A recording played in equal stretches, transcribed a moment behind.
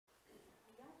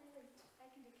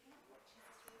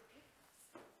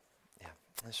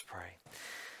Let's pray.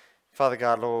 Father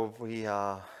God, Lord, we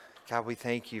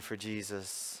thank you for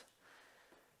Jesus.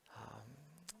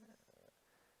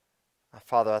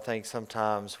 Father, I think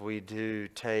sometimes we do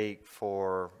take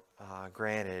for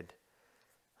granted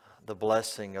the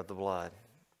blessing of the blood,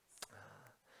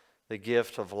 the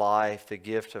gift of life, the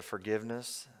gift of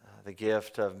forgiveness, the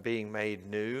gift of being made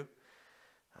new.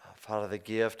 Father, the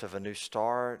gift of a new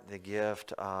start, the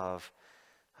gift of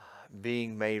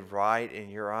being made right in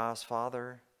your eyes,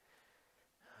 Father.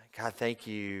 God, thank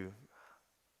you.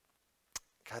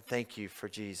 God, thank you for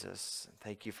Jesus.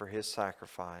 Thank you for his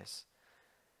sacrifice.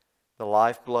 The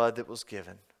lifeblood that was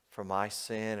given for my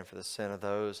sin and for the sin of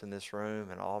those in this room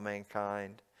and all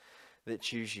mankind that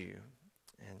choose you.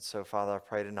 And so, Father, I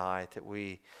pray tonight that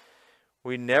we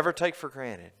never take for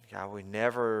granted, God, we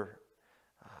never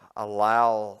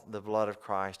allow the blood of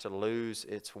Christ to lose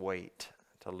its weight,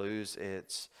 to lose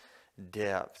its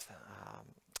depth,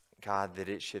 God, that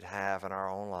it should have in our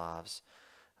own lives.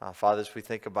 Father, as we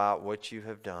think about what you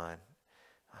have done,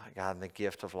 God, and the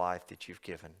gift of life that you've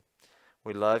given.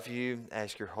 We love you.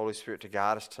 Ask your Holy Spirit to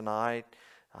guide us tonight.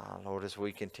 Lord, as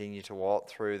we continue to walk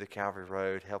through the Calvary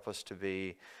Road, help us to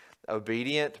be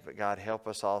obedient, but God, help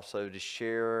us also to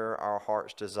share our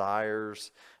heart's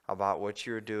desires about what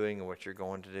you're doing and what you're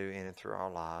going to do in and through our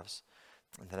lives.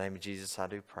 In the name of Jesus, I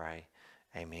do pray.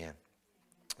 Amen.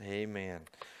 Amen.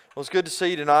 Well, it's good to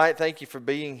see you tonight. Thank you for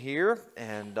being here.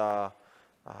 And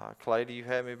Clay, do you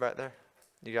have me back there?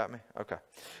 You got me? Okay.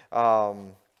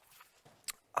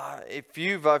 If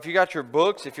you got your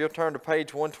books, if you'll turn to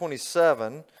page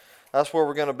 127, that's where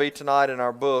we're going to be tonight in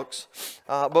our books.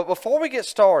 But before we get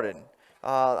started,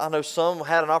 I know some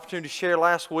had an opportunity to share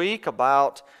last week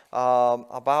about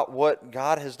what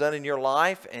God has done in your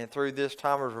life and through this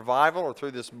time of revival or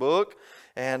through this book.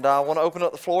 And I want to open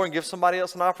up the floor and give somebody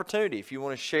else an opportunity. If you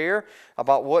want to share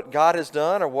about what God has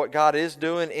done or what God is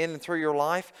doing in and through your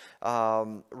life,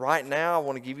 right now I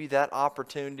want to give you that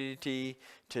opportunity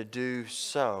to do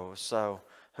so. So,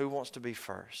 who wants to be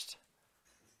first?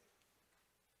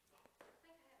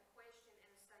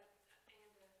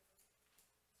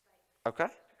 Okay.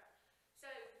 So,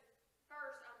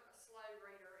 first, I'm a slow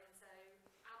reader, and so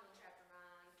I'm on chapter 9.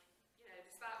 You know,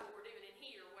 despite what we're doing in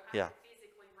here, what I have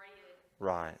physically read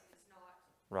Right. is not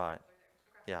Right. there.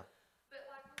 Okay. Yeah. But,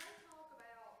 like, when they talk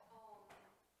about,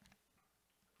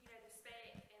 you know, the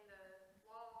speck and the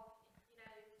log, you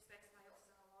know, speck somebody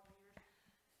else's on a log in yours.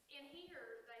 In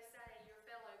here, they say your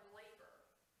fellow believer,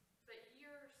 but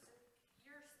you're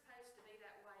supposed to be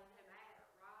that way no matter,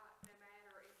 right? No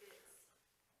matter if it's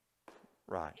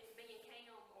Right. If me and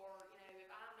Cam, or you know,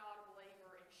 if I'm not a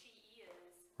believer and she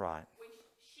is, Right.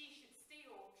 she should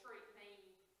still treat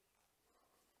me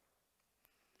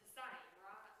the same,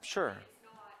 right? Sure. I mean, it's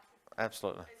not.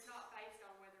 Absolutely. It's not based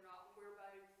on whether or not we're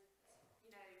both,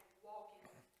 you know,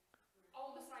 walking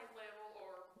on the same level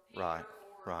or here Right.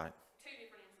 or Right. two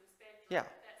different ends of the spectrum. Yeah.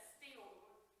 That's still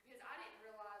because I didn't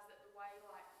realize that the way,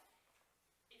 like,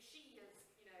 if she is,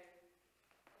 you know,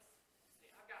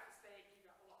 I've got the spec, you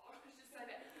got the log. Let's just say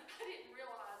that. I didn't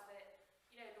realize that,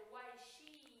 you know, the way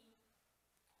she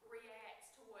reacts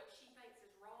to what she thinks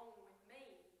is wrong with me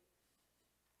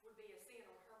would be a sin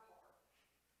on her part.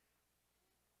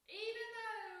 Even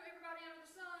though everybody under the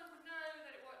sun would know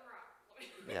that it wasn't right.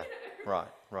 Yeah. You know?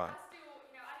 Right. Right. I still,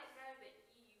 you know, I didn't know that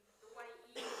the way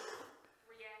you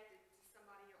reacted to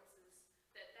somebody else's,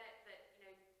 that you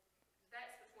know,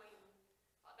 that's between,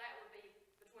 that would be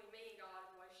between me and God,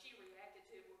 and the way she reacted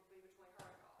to it would be between her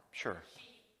and God. Sure.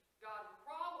 God would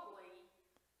probably,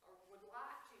 or would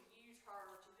like to use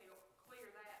her to help clear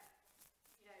that,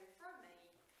 you know, from me,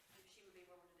 if she would be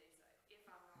willing to do so, if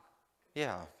I'm not.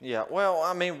 Yeah. Yeah. Well,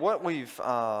 I mean, what we've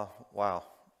wow,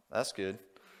 that's good.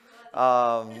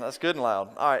 That's good and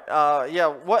loud. All right. Yeah.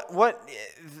 What?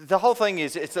 The whole thing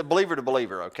is, it's a believer to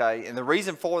believer. Okay. And the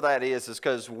reason for that is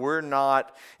because we're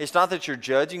not. It's not that you're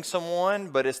judging someone,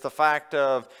 but it's the fact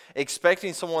of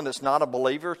expecting someone that's not a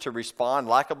believer to respond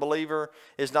like a believer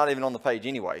is not even on the page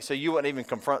anyway. So you wouldn't even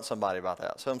confront somebody about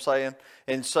that. So I'm saying.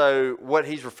 And so what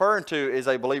he's referring to is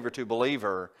a believer to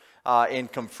believer. In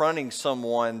confronting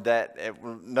someone that,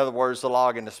 in other words, the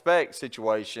log and the speck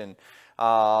situation.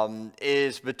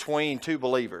 Is between two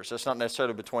believers. It's not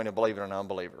necessarily between a believer and an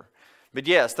unbeliever. But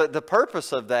yes, the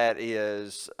purpose of that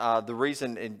is the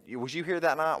reason. And was you here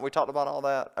that night? We talked about all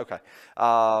that. Okay.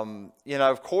 You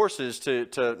know, of course, is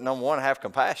to number one, have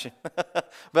compassion,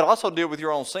 but also deal with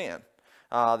your own sin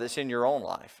that's in your own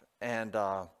life. And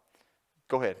go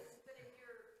ahead. But if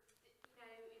you're, you know,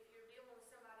 if you're dealing with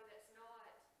somebody that's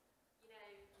not, you know,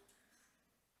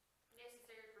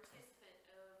 necessary participant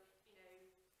of, you know,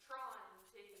 trying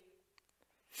to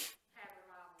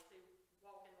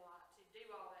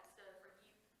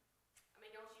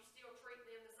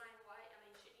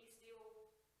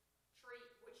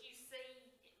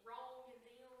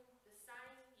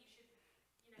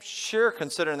Sure,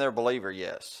 considering they're a believer,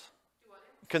 yes. Do what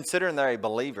now? Considering they're a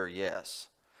believer, yes.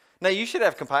 Now, you should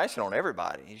have compassion on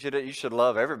everybody. You should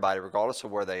love everybody regardless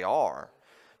of where they are.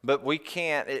 But we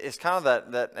can't, it's kind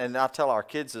of that, and I tell our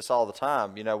kids this all the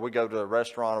time. You know, we go to a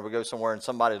restaurant or we go somewhere and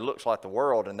somebody looks like the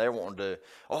world and they're wanting to,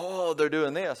 oh, they're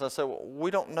doing this. I say, well, we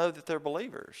don't know that they're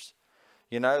believers.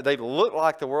 You know, they look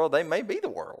like the world. They may be the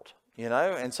world, you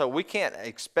know. And so we can't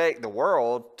expect the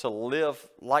world to live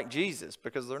like Jesus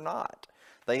because they're not.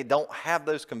 They don't have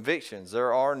those convictions.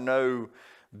 There are no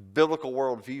biblical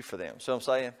worldview for them. See what I'm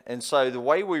saying? And so the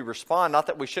way we respond, not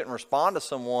that we shouldn't respond to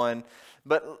someone,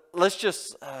 but let's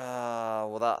just,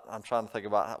 I'm trying to think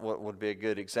about what would be a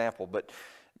good example. But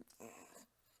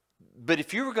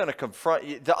if you were going to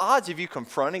confront, the odds of you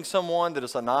confronting someone that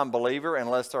is a non-believer,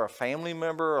 unless they're a family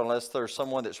member, unless they're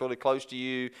someone that's really close to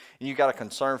you, and you got a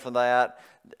concern for that,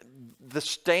 the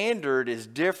standard is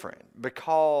different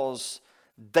because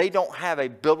they don't have a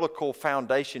biblical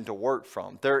foundation to work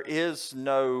from. There is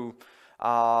no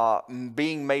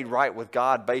being made right with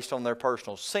God based on their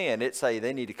personal sin. It's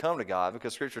they need to come to God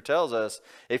because Scripture tells us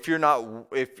if you're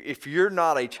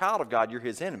not a child of God, you're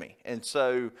His enemy. And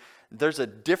so there's a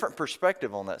different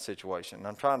perspective on that situation.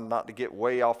 I'm trying not to get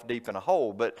way off deep in a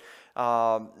hole, but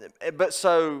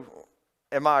so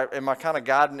am I kind of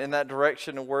guiding in that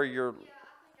direction of where you're? Yeah,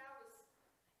 I think I was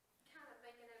kind of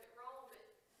thinking of it wrong, but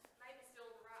maybe still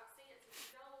in the right sense. If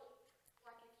you don't,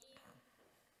 like if you,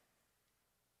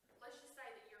 let's just say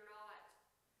that you're not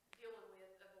dealing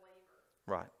with a believer.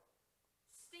 Right.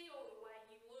 Still, the way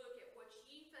you look at what you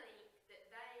think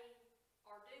that they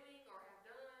are doing or have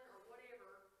done or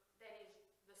whatever that is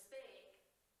the spec,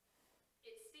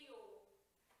 it's still,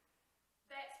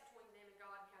 that's between them and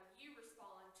God and how you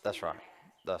respond to That's right.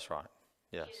 that. That's right.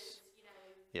 Yes. Is, you know,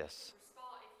 Yes.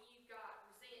 respond if you've got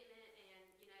resentment and,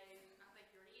 you know, I think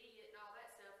you're an idiot and all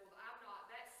that stuff. Well, I'm not,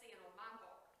 that's sin on my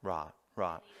part. Right.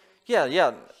 Right. And Yeah.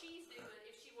 Yeah. what she's doing,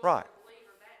 if she wasn't Right. a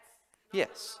believer, that's not really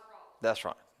Yes. my problem. That's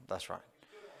right. That's right.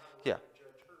 Yeah.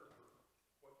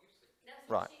 That's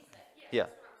Right. what she said. Yeah.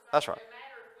 That's That's what I'm saying. right. No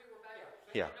matter if we were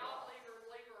both Yeah. non-believer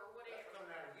or whatever.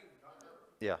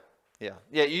 Yeah. Yeah.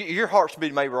 Yeah. Your heart should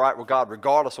be made right with God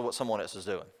regardless of what someone else is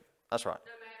doing. That's right.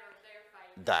 No matter if their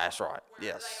faith. That's right. Wherever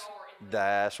Yes. they are in the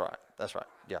That's right. That's right.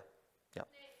 Yeah. Yeah.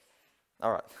 next.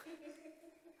 All right.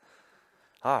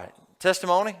 All right.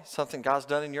 Testimony, something God's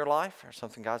done in your life or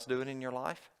something God's doing in your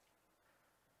life?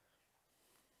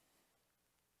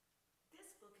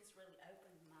 This book has really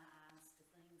opened my eyes to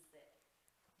things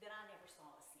that I never saw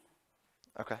as sin.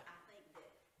 Okay. I think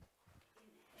that,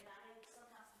 and I know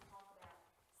sometimes we talk about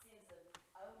sins of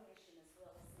omission as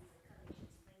well as sins of commission,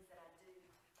 things that I do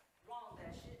wrong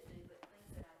that I shouldn't do, but things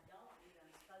that I don't do that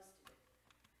I'm supposed to do.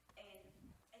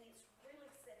 And it's really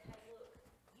said, hey, look,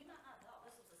 you might not have thought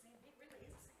this was a sin, but it really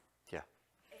is a sin. Yeah.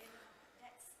 And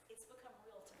it's become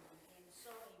real to me in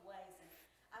so many ways. And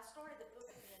I started the book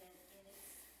again, and it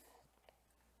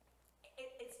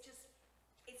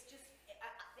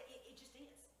just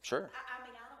is. Sure. I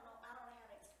mean, I don't know how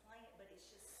to explain it, but it's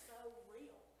just so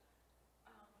real.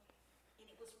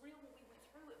 And it was real when we went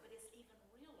through it, but it's even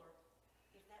realer,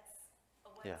 if that's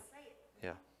a way Yeah. to say it.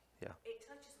 Yeah. Yeah. It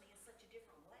touches me in such a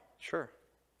different way. Sure.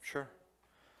 Sure.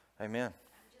 Amen.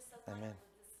 I'm just so thankful Amen.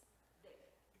 that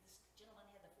this gentleman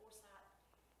had the foresight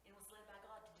and was led by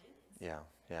God to do this. Yeah.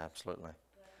 Yeah, absolutely.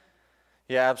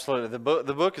 Yeah, absolutely.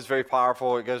 The book is very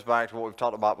powerful. It goes back to what we've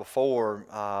talked about before.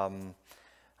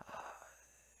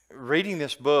 Reading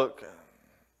this book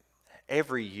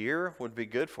every year would be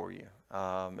good for you.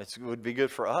 It would be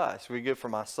good for us. It would be good for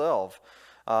myself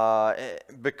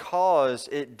because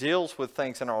it deals with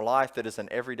things in our life that is an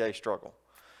everyday struggle.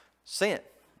 Sin.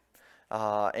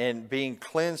 And being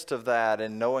cleansed of that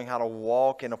and knowing how to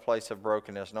walk in a place of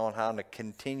brokenness, knowing how to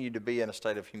continue to be in a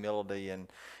state of humility and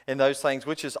those things,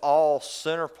 which is all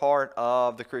center part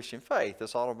of the Christian faith.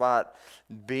 It's all about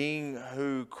being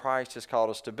who Christ has called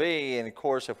us to be. And of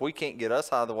course, if we can't get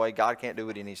us out of the way, God can't do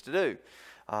what He needs to do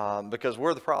because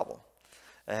we're the problem.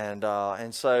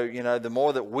 And so, you know, the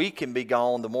more that we can be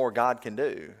gone, the more God can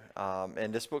do.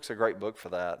 And this book's a great book for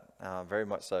that, very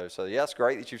much so. So, yeah, it's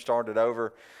great that you've started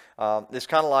over. It's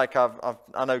kind of like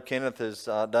I know Kenneth has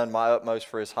done my utmost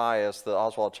for his highest, the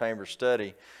Oswald Chambers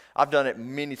study. I've done it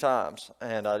many times,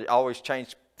 and I always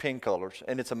change pen colors.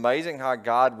 And it's amazing how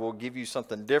God will give you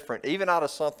something different, even out of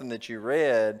something that you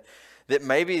read that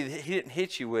maybe He didn't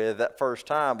hit you with that first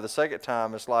time, but the second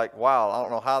time it's like, wow, I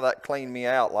don't know how that cleaned me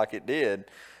out like it did,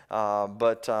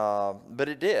 but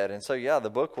it did. And so, yeah, the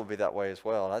book will be that way as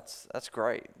well. That's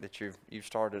great that you've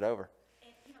started over.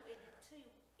 And, you know, and too,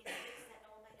 it makes that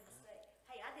no one made a mistake.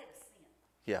 Hey, I did a sin.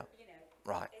 Yeah. You know.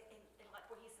 Right. And like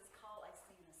where he says,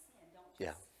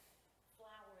 Yeah.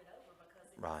 flower it over because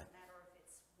it Right. doesn't matter if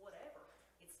it's whatever,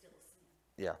 it's still a sin.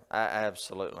 Yeah,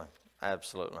 absolutely.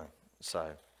 Absolutely.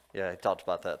 So, yeah, he talked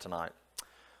about that tonight.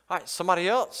 All right, somebody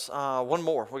else. One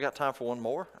more. We got time for one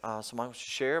more. Somebody wants to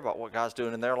share about what God's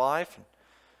doing in their life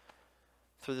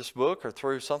through this book or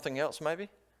through something else maybe?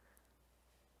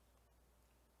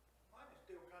 Mine is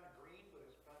still kind of green, but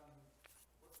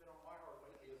what's been on my heart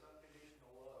lately is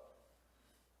unconditional love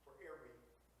for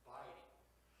everybody.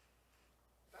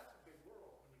 That's a big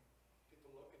world when you get to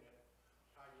looking at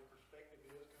how your perspective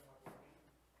is, kind of like what you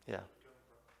Yeah. coming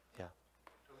from. Yeah.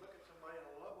 To look at somebody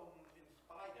and love them in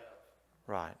spite of.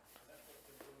 Right. And that's what's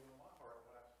been really on my heart.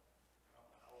 I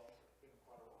don't know how long, it's been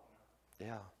quite a while now,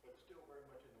 Yeah. but it's still very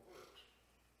much in the works.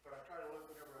 But I try to look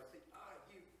whenever I see, you,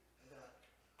 and then I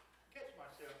catch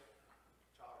myself,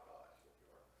 child of God, is what you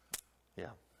are.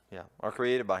 Yeah. Yeah. Or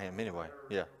created by him anyway.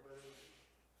 Yeah.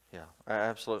 Yeah.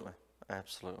 Absolutely.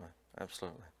 Absolutely.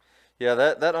 Absolutely. Yeah,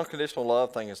 that unconditional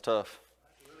love thing is tough.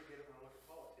 I really get it when I look at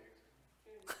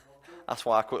politics. That's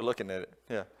why I quit looking at it.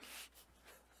 Yeah.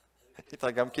 You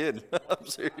think I'm kidding? I'm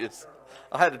serious.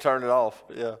 I had to turn it off.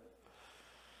 Yeah.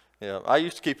 Yeah. I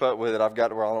used to keep up with it. I've got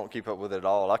to where I don't keep up with it at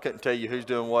all. I couldn't tell you who's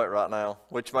doing what right now,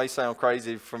 which may sound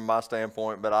crazy from my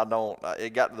standpoint, but I don't.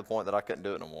 It got to the point that I couldn't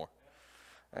do it no more.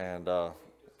 And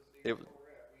it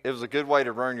was a good way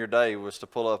to ruin your day was to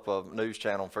pull up a news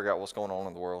channel and figure out what's going on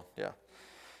in the world. Yeah.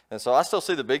 And so I still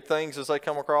see the big things as they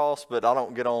come across, but I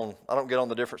don't get on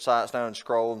the different sites now and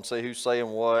scroll and see who's saying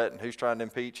what and who's trying to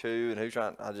impeach who and who's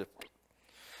trying.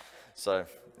 So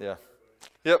yeah.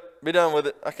 Yep, be done with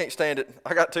it. I can't stand it.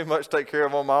 I got too much to take care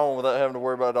of on my own without having to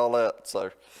worry about all that.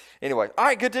 So anyway, all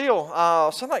right, good deal.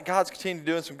 Sounds like God's continuing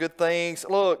doing some good things.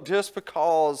 Look, just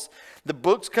because the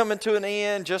book's coming to an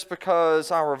end, just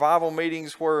because our revival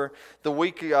meetings were 2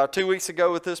 weeks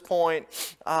ago at this point,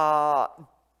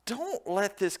 don't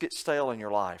let this get stale in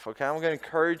your life, okay? I'm going to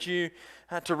encourage you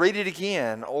to read it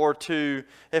again or to,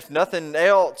 if nothing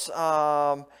else,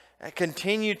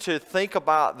 continue to think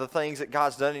about the things that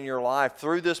God's done in your life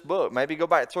through this book. Maybe go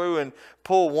back through and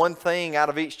pull one thing out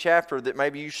of each chapter that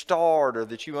maybe you starred or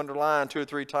that you underlined 2 or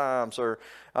 3 times or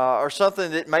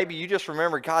something that maybe you just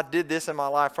remember, God did this in my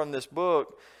life from this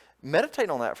book. Meditate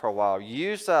on that for a while.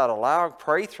 Use that.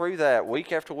 Pray through that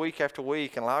week after week after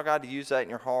week and allow God to use that in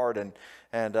your heart. And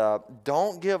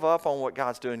don't give up on what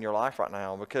God's doing in your life right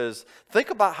now, because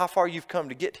think about how far you've come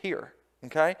to get here.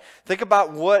 Okay? Think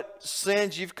about what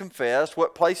sins you've confessed,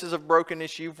 what places of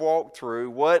brokenness you've walked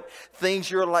through, what things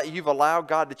you've allowed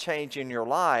God to change in your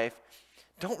life.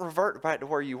 Don't revert back to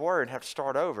where you were and have to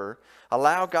start over.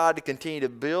 Allow God to continue to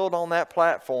build on that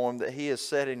platform that He has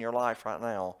set in your life right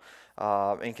now.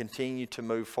 And continue to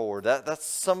move forward. That's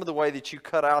some of the way that you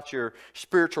cut out your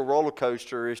spiritual roller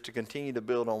coaster, is to continue to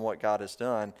build on what God has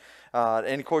done.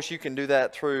 And of course, you can do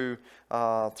that through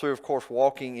of course,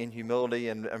 walking in humility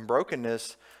and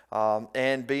brokenness,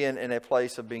 and being in a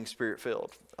place of being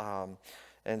Spirit-filled.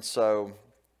 And so,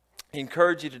 I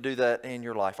encourage you to do that in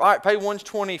your life. All right, page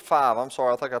 125. I'm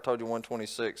sorry, I think I told you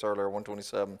 126 earlier,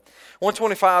 127.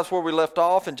 125 is where we left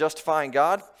off in justifying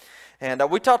God. And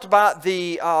we talked about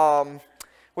the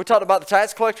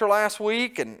tax collector last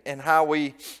week and how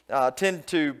we tend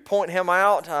to point him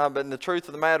out. But the truth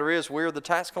of the matter is, we're the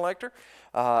tax collector.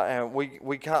 And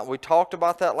we talked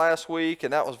about that last week,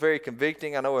 and that was very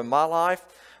convicting. I know in my life.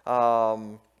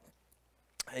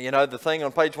 The thing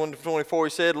on page 124, he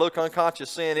said, look, unconscious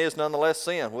sin is nonetheless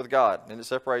sin with God, and it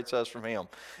separates us from Him.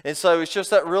 And so it's just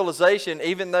that realization,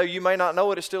 even though you may not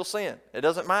know it, it's still sin. It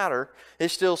doesn't matter.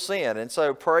 It's still sin. And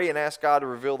so pray and ask God to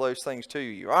reveal those things to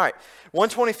you. All right,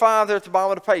 125 there at the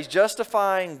bottom of the page,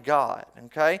 justifying God,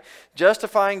 okay?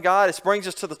 Justifying God, it brings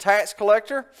us to the tax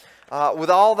collector. With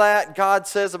all that God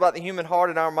says about the human heart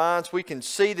and our minds, we can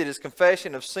see that his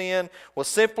confession of sin was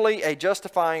simply a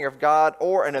justifying of God,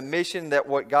 or an admission that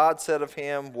what God said of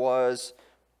him was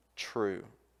true.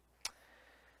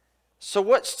 So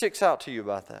what sticks out to you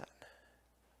about that?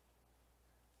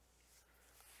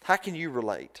 How can you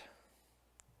relate?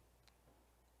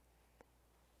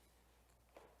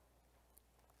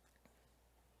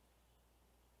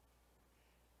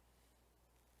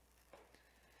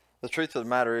 The truth of the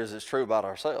matter is, it's true about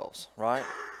ourselves, right?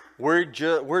 We're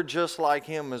just like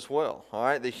him as well, all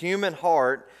right? The human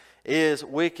heart is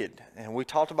wicked, and we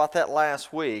talked about that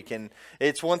last week. And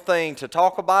it's one thing to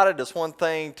talk about it. It's one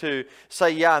thing to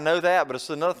say, yeah, I know that, but it's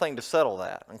another thing to settle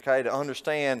that, okay? To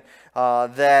understand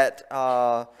that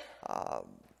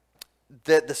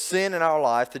the sin in our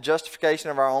life, the justification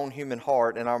of our own human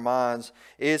heart and our minds,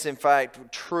 is in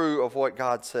fact true of what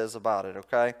God says about it,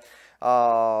 okay?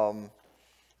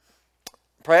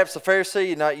 Perhaps the Pharisee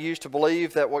had not used to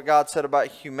believe that what God said about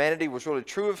humanity was really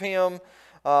true of him,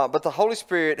 but the Holy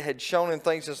Spirit had shown him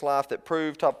things in his life that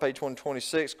proved, top of page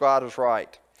 126, God was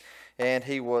right. And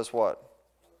he was what?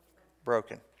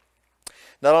 Broken.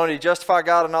 Not only did he justify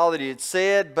God in all that he had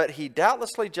said, but he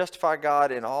doubtlessly justified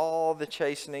God in all the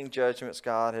chastening judgments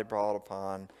God had brought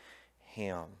upon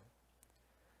him.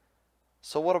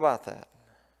 So what about that?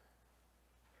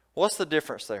 What's the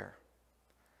difference there?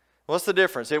 What's the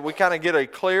difference? We kind of get a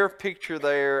clear picture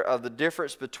there of the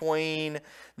difference between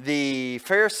the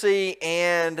Pharisee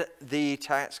and the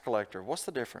tax collector. What's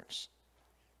the difference?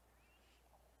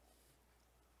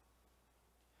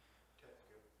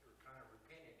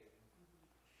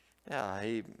 Yeah,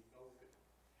 he...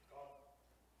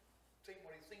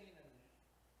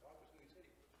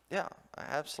 Yeah,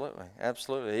 absolutely,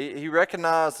 absolutely. He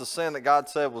recognized the sin that God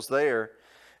said was there,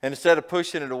 and instead of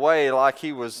pushing it away like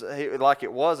like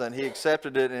it wasn't, he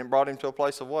accepted it, and it brought him to a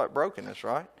place of what? Brokenness,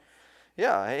 right?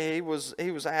 Yeah, he was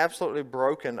absolutely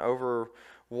broken over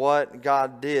what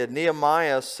God did.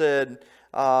 Nehemiah said,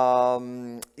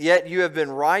 "Yet you have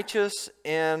been righteous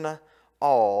in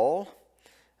all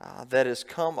that has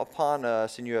come upon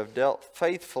us, and you have dealt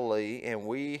faithfully, and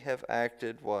we have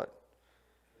acted what?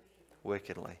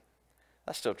 Wickedly."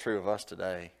 That's still true of us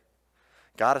today.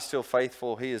 God is still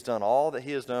faithful. He has done all that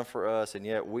he has done for us, and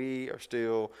yet we are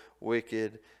still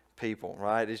wicked people,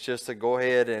 right? It's just to go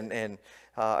ahead and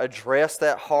address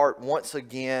that heart once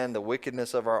again, the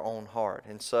wickedness of our own heart.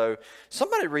 And so,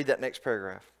 somebody read that next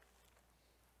paragraph.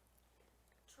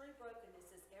 True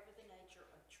brokenness is ever the nature of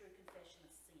true confession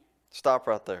of sin. Stop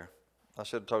right there. I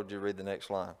should have told you to read the next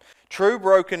line. True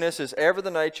brokenness is ever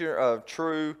the nature of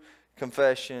true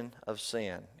confession of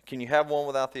sin. Can you have one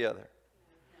without the other?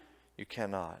 You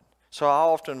cannot. So how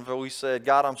often have we said,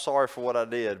 God, I'm sorry for what I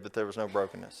did, but there was no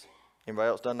brokenness? Anybody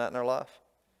else done that in their life?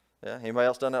 Yeah. Anybody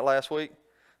else done that last week?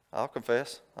 I'll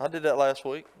confess. I did that last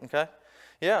week. Okay.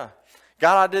 Yeah.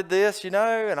 God, I did this, and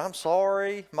I'm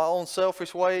sorry. My own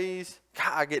selfish ways.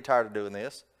 God, I get tired of doing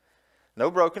this.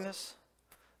 No brokenness.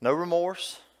 No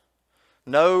remorse.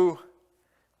 No,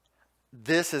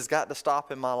 this has got to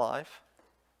stop in my life.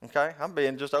 Okay? I'm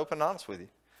being just open and honest with you.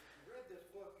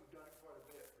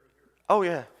 Oh,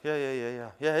 yeah. Yeah,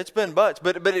 it's been much.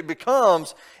 But it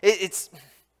becomes,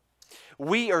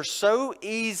 we are so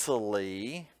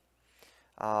easily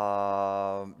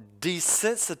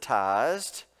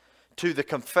desensitized to the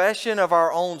confession of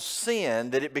our own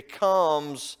sin that it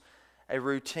becomes a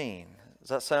routine. Does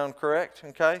that sound correct?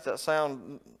 Okay? Does that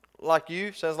sound like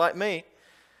you? Sounds like me.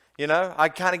 I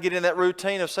kind of get in that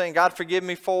routine of saying, God, forgive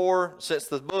me for, since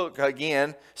the book,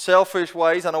 again, selfish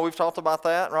ways. I know we've talked about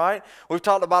that, right? We've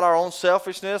talked about our own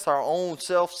selfishness, our own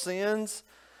self-sins.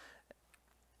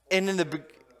 And in the...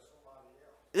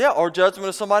 Yeah, or judgment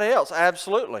of somebody else.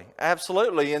 Absolutely.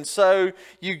 Absolutely. And so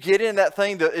you get in that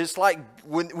thing that it's like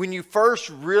when you first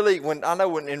really,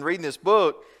 in reading this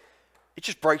book, it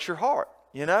just breaks your heart.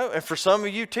 And for some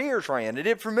of you, tears ran. It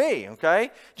did for me,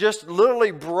 okay? Just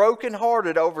literally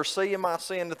brokenhearted over seeing my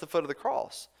sin at the foot of the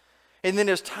cross. And then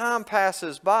as time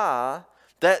passes by,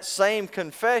 that same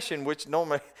confession, which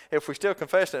normally, if we still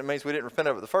confess it, it means we didn't repent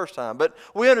of it the first time. But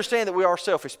we understand that we are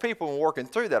selfish people and working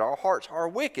through that. Our hearts are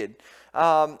wicked.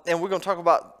 And we're going to talk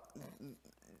about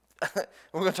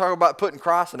putting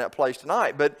Christ in that place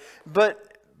tonight. But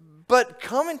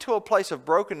coming to a place of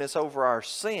brokenness over our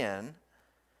sin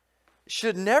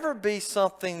should never be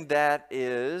something that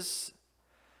is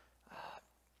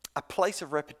a place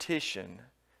of repetition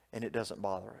and it doesn't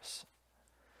bother us.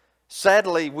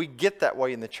 Sadly, we get that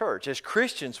way in the church. As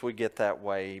Christians, we get that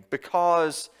way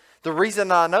because the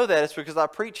reason I know that is because I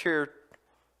preach here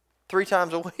 3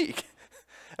 times a week.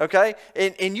 Okay?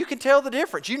 And you can tell the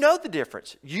difference. You know the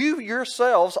difference. You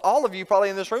yourselves, all of you probably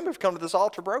in this room have come to this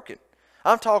altar broken.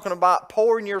 I'm talking about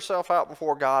pouring yourself out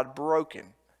before God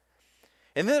broken.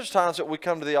 And then there's times that we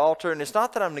come to the altar, and it's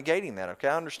not that I'm negating that, okay?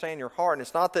 I understand your heart, and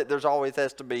it's not that there's always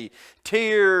has to be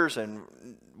tears and,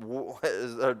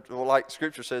 like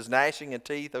Scripture says, gnashing of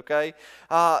teeth, okay?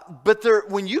 But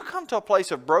when you come to a place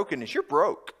of brokenness, you're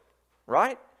broke,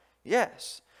 right?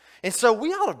 Yes. And so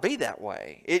we ought to be that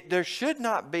way. There should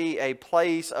not be a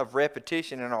place of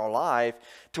repetition in our life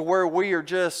to where we are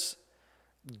just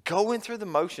going through the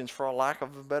motions, for a lack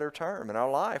of a better term, in our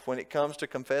life when it comes to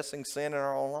confessing sin in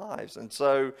our own lives. And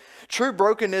so true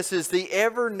brokenness is the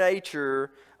ever nature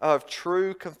of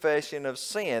true confession of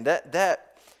sin. That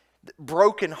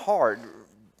broken heart,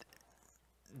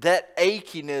 that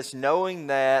achiness, knowing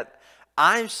that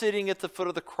I'm sitting at the foot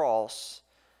of the cross,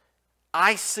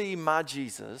 I see my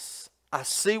Jesus, I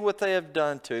see what they have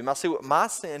done to him, I see what my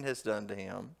sin has done to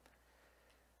him.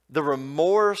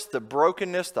 remorse, the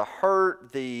brokenness, the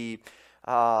hurt, the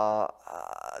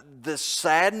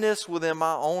sadness within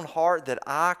my own heart that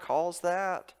I caused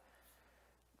that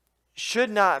should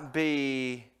not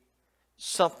be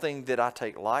something that I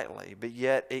take lightly, but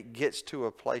yet it gets to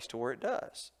a place to where it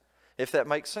does, if that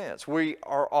makes sense. We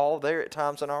are all there at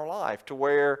times in our life to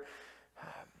where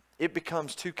it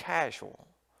becomes too casual.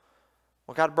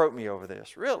 Well, God broke me over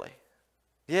this. Really?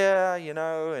 Yeah,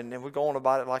 and then we're going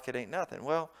about it like it ain't nothing.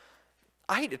 Well,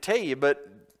 I hate to tell you, but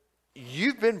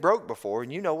you've been broke before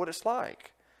and you know what it's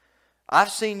like.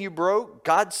 I've seen you broke.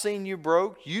 God's seen you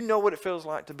broke. You know what it feels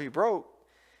like to be broke.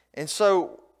 And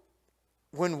so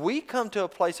when we come to a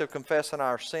place of confessing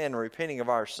our sin and repenting of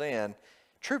our sin,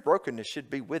 true brokenness should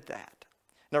be with that.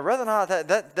 Now, whether or not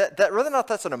whether or not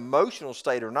that's an emotional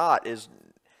state or not is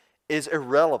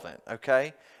irrelevant,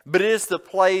 okay? But it is the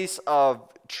place of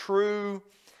true,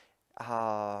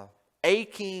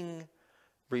 aching,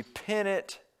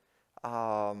 repentant,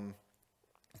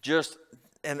 just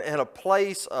in a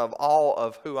place of awe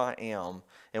of who I am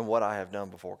and what I have done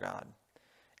before God.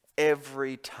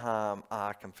 Every time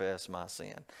I confess my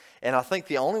sin. And I think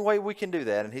the only way we can do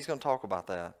that, and he's going to talk about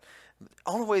that, the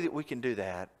only way that we can do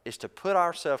that is to put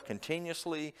ourselves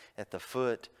continuously at the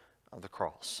foot of the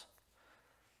cross.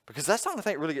 Because that's the only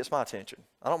thing that really gets my attention.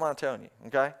 I don't mind telling you,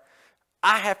 okay?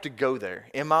 I have to go there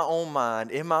in my own mind,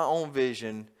 in my own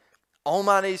vision, on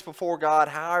my knees before God,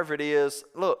 however it is.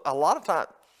 Look, a lot of times,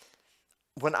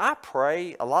 when I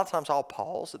pray, a lot of times I'll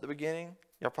pause at the beginning.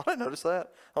 Y'all probably notice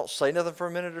that. I don't say nothing for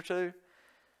a minute or two.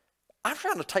 I'm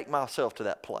trying to take myself to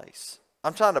that place.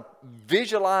 I'm trying to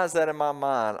visualize that in my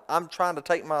mind. I'm trying to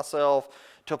take myself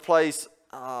to a place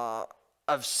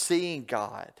of seeing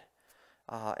God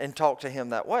and talk to Him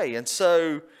that way. And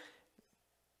so,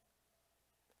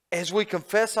 as we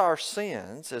confess our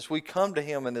sins, as we come to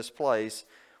Him in this place,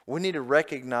 we need to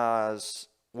recognize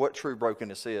what true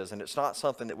brokenness is. And it's not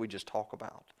something that we just talk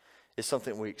about. It's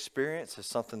something we experience. It's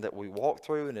something that we walk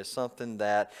through. And it's something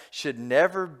that should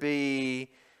never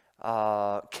be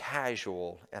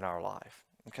casual in our life.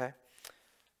 Okay?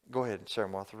 Go ahead, Sarah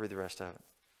Martha, read the rest of it.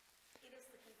 It is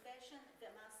the confession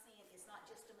that my sin is not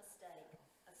just a mistake,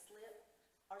 a slip,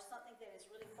 or something that is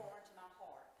really foreign to my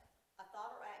heart, a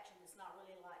thought or action that's not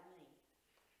really like me.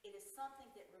 It is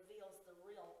something that reveals the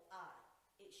real I.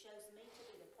 It shows me to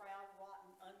be the proud,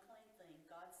 rotten, unclean thing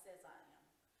God says I am.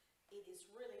 It is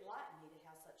really like me to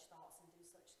have such thoughts and do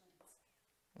such things.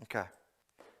 Okay.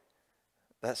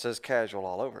 That says casual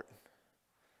all over it.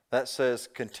 That says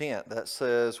content. That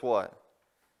says what?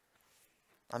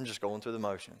 I'm just going through the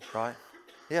motions, right?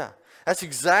 Yeah. That's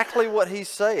exactly what he's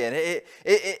saying.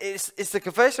 It's the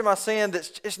confession of my sin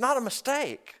it's not a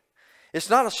mistake. It's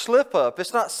not a slip up.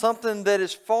 It's not something that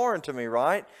is foreign to me,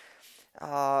 right?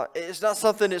 It's not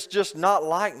something that's just not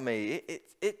like me.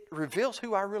 It reveals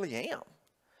who I really am.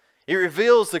 It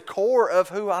reveals the core of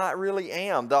who I really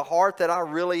am, the heart that I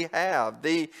really have.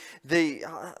 I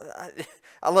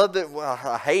love that. Well,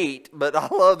 I hate, but I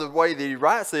love the way that he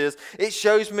writes this. It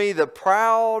shows me the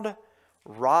proud,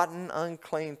 rotten,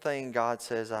 unclean thing God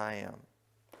says I am.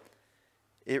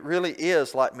 It really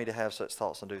is like me to have such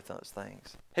thoughts and do those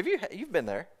things. You've been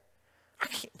there? I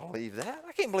can't believe that.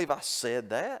 I can't believe I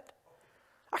said that.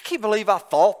 I can't believe I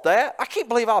thought that. I can't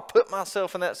believe I put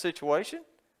myself in that situation.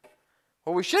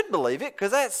 Well, we should believe it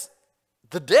because that's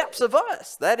the depths of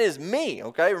us. That is me,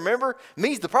 okay? Remember,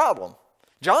 me's the problem.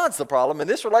 John's the problem. In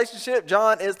this relationship,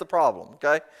 John is the problem,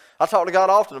 okay? I talk to God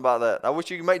often about that. I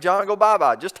wish you could make John go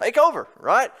bye-bye. Just take over,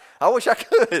 right? I wish I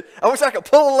could. I wish I could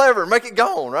pull a lever and make it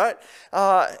gone, right?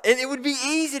 And it would be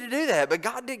easy to do that, but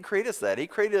God didn't create us that. He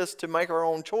created us to make our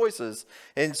own choices.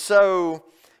 And so,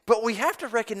 but we have to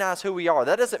recognize who we are.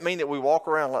 That doesn't mean that we walk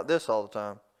around like this all the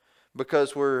time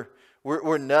because we're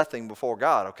nothing before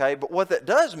God, okay? But what that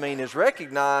does mean is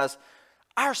recognize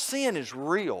our sin is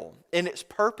real and it's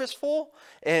purposeful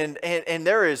and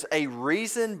there is a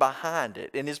reason behind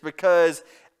it. And it's because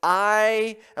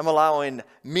I am allowing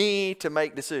me to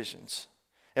make decisions.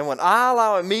 And when I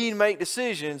allow me to make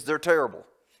decisions, they're terrible.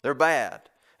 They're bad.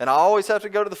 And I always have to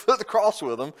go to the foot of the cross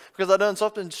with them because I've done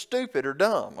something stupid or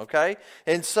dumb, okay?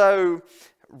 And so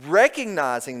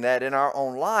recognizing that in our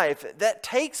own life, that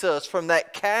takes us from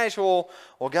that casual,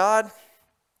 well, God,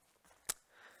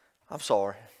 I'm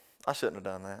sorry. I shouldn't have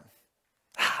done that.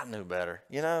 I knew better,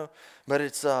 But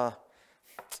it's, yeah.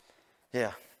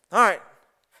 All right.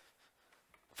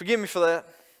 Forgive me for that.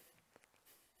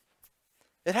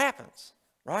 It happens,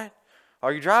 right?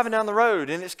 Or you're driving down the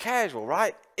road and it's casual,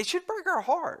 right? It should break our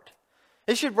heart.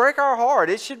 It should break our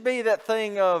heart. It should be that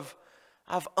thing of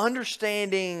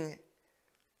understanding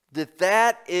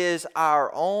that is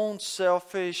our own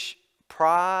selfish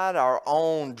pride, our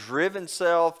own driven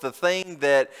self, the thing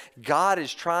that God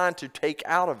is trying to take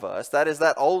out of us. That is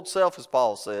that old self, as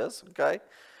Paul says, okay?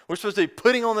 We're supposed to be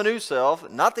putting on the new self,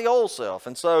 not the old self.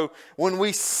 And so when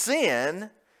we sin,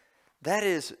 that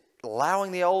is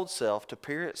allowing the old self to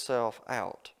peer itself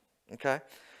out, okay?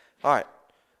 All right.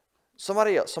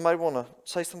 Somebody else, somebody want to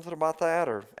say something about that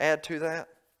or add to that?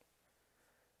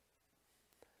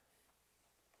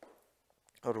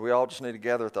 Or do we all just need to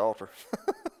gather at the altar?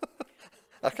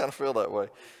 I kind of feel that way.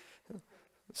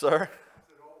 Sir?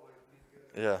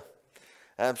 Yeah,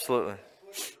 absolutely.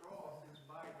 It's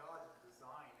by God's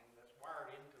design, and that's wired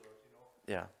into us, you know.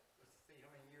 Yeah, Let's see how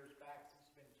many years back since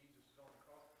been Jesus is on the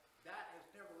cross. That has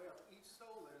never left each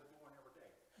soul that is born every day.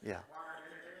 yeah, Wired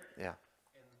in there, yeah,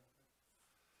 and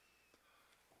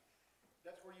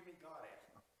that's where you meet God at.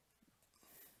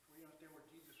 Where you understand where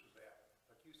Jesus was at.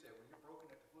 Like you said, when you're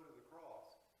broken at the foot of the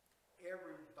cross,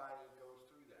 everybody goes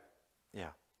through that,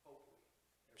 yeah. hopefully.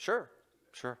 Sure,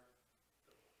 sure.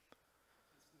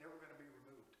 It's never going to be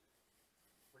removed.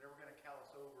 We're never going to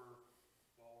callous over,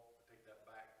 well, I take that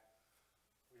back.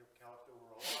 We have calloused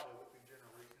over a lot of it through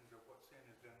generations of what sin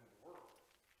has done in the world.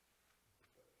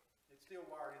 But it's still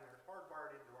wired in there,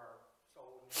 hardwired into our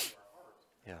soul and into our hearts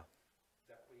Yeah,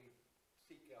 that we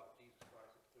seek out Jesus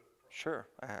Christ at the foot of the cross. sure,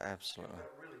 You know absolutely. what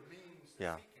it really means to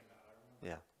Yeah. seek him out. I remember,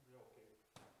 Yeah. you know, okay,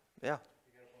 Yeah,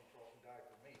 he got up on the cross and died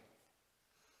for me.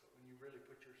 But when you really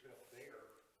put yourself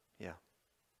there, yeah.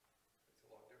 it's a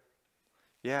lot different.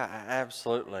 Yeah,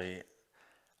 absolutely.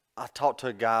 I talked to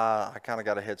a guy, I kind of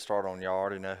got a head start on y'all,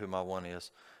 already know who my one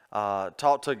is.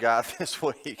 Talked to a guy this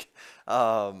week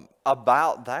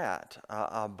about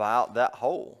that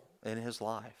hole in his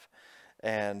life.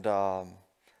 And,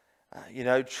 you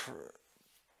know,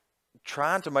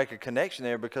 trying to make a connection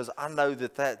there because I know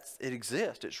that it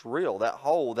exists. It's real. That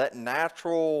hole, that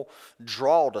natural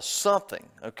draw to something,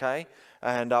 okay?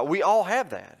 And we all have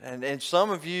that. And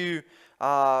some of you,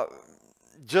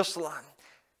 just like,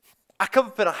 I come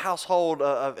up in a household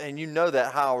and you know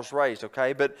that how I was raised,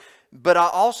 okay? But I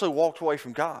also walked away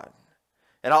from God.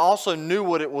 And I also knew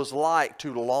what it was like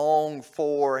to long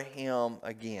for Him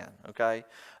again, okay?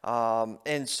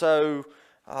 And so,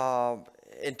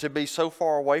 and to be so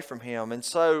far away from Him. And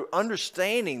so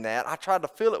understanding that, I tried to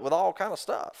fill it with all kind of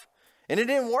stuff. And it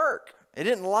didn't work. It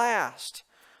didn't last.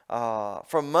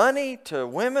 From money to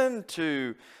women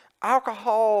to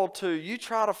alcohol to you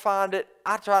try to find it.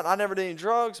 I never did any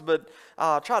drugs, but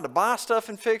tried to buy stuff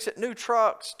and fix it. New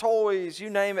trucks, toys, you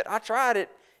name it. I tried it.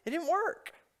 It didn't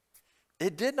work.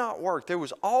 It did not work. There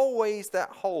was always that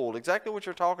hole, exactly what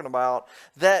you're talking about,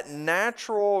 that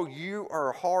natural, you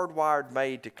are hardwired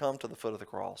made to come to the foot of the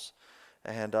cross.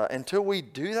 And until we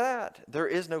do that, there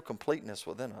is no completeness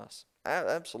within us.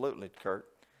 Absolutely, Kurt.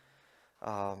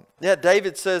 Yeah,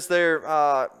 David says there,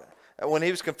 when he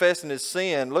was confessing his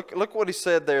sin, look what he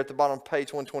said there at the bottom of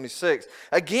page 126.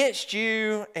 Against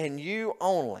you and you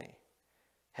only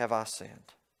have I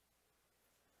sinned.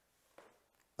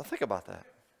 Now think about that.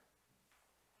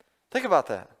 Think about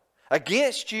that.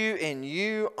 Against you and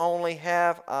you only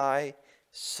have I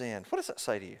sinned. What does that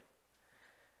say to you?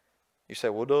 You say,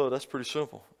 well, duh, that's pretty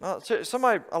simple. No,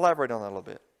 somebody elaborate on that a little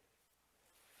bit.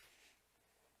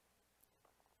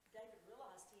 David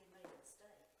realized he had made a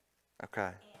mistake. Okay.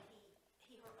 And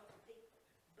he hurt other people,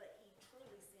 but he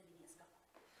truly sinned against God.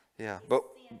 Yeah,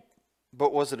 His sin,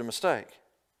 but was it a mistake?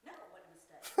 no, it wasn't a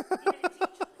mistake. He did it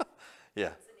intentionally. Yeah.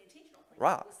 It was an intentional thing.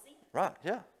 Right. It was sin. Right.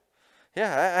 Yeah. Yeah,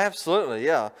 absolutely,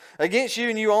 yeah. Against you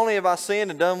and you only have I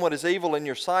sinned and done what is evil in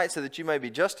your sight, so that you may be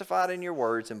justified in your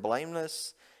words and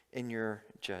blameless in your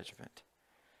judgment.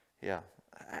 Yeah,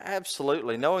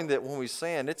 absolutely. Knowing that when we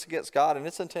sin, it's against God and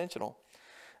it's intentional.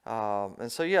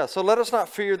 And so, yeah, so let us not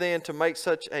fear then to make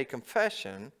such a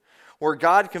confession where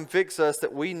God convicts us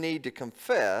that we need to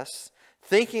confess,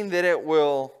 thinking that it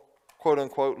will, quote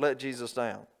unquote, let Jesus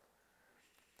down.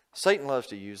 Satan loves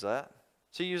to use that.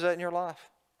 Does he use that in your life?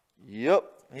 Yep,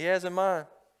 he has in mind.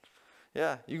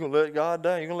 Yeah, you're going to let God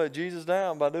down. You're going to let Jesus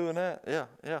down by doing that.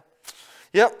 Yeah.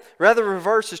 Yep, rather the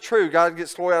reverse is true. God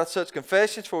gets glory out of such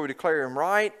confessions, for we declare Him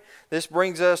right. This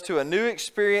brings us to a new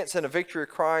experience and a victory of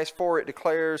Christ, for it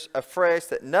declares afresh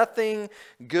that nothing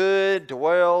good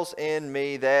dwells in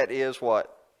me. That is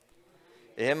what?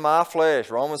 In my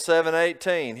flesh. Romans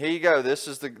 7:18. Here you go. This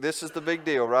is the big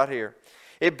deal right here.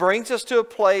 It brings us to a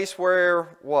place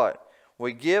where what?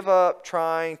 We give up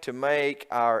trying to make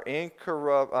our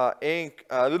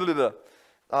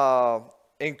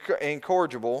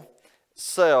incorrigible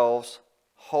selves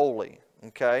holy.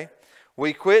 Okay?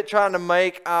 We quit trying to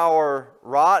make our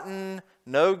rotten,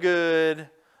 no good,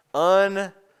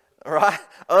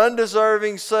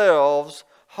 undeserving selves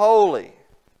holy.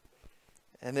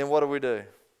 And then what do?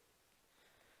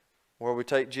 Where we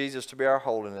take Jesus to be our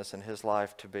holiness and his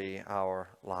life to be our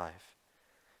life.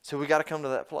 So we got to come to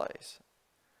that place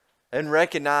and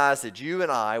recognize that you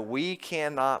and I, we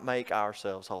cannot make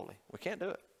ourselves holy. We can't do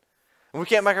it. And we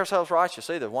can't make ourselves righteous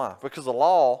either. Why? Because the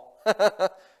law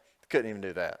couldn't even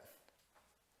do that.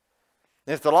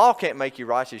 And if the law can't make you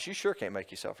righteous, you sure can't make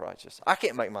yourself righteous. I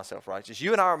can't make myself righteous.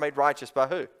 You and I are made righteous by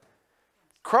who?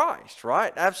 Christ,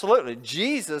 right? Absolutely.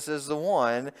 Jesus is the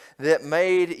one that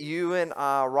made you and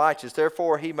I righteous.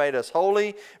 Therefore, he made us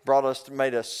holy,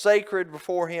 made us sacred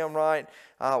before him, right?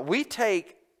 We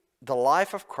take the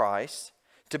life of Christ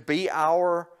to be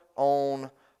our own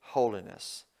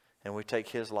holiness, and we take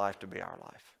his life to be our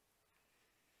life.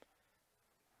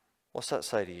 What's that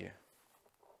say to you?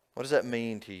 What does that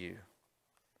mean to you?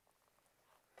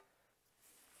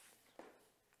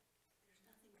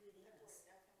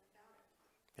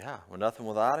 Yeah, we're nothing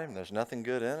without him. There's nothing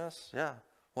good in us. Yeah.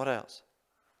 What else?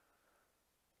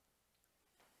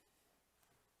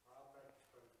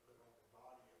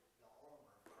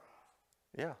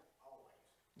 Yeah.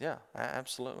 Yeah,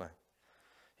 absolutely.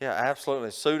 Yeah,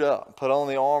 absolutely. Suit up. Put on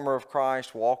the armor of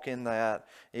Christ. Walk in that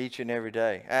each and every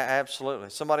day. Absolutely.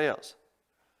 Somebody else.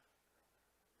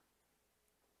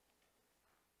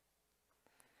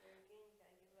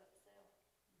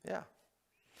 Yeah.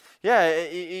 Yeah,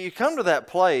 you come to that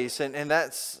place, and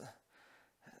that's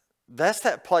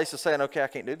that place of saying, okay, I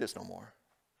can't do this no more.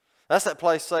 That's that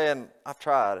place saying, I've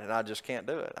tried and I just can't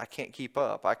do it. I can't keep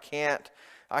up. I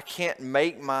can't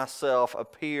make myself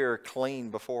appear clean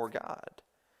before God.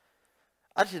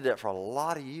 I did that for a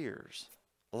lot of years.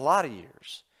 A lot of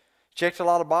years. Checked a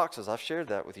lot of boxes. I've shared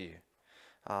that with you.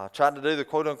 Tried to do the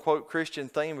quote-unquote Christian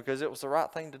thing because it was the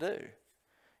right thing to do.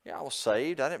 Yeah, I was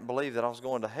saved. I didn't believe that I was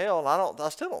going to hell. And I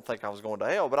still don't think I was going to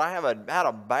hell. But I had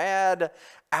a bad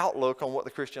outlook on what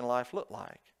the Christian life looked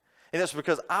like. And it's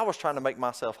because I was trying to make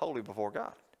myself holy before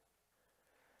God,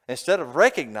 instead of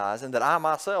recognizing that I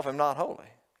myself am not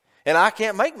holy. And I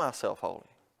can't make myself holy.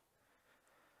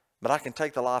 But I can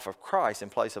take the life of Christ in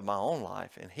place of my own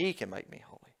life, and he can make me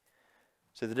holy.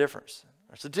 See the difference?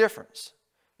 There's a difference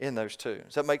in those two.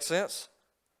 Does that make sense?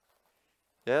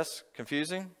 Yes?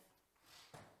 Confusing?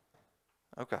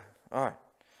 Okay. All right.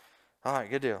 All right.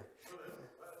 Good deal.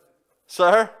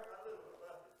 Sir?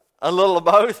 A little of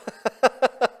both?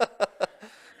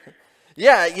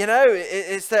 Yeah,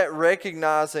 it's that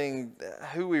recognizing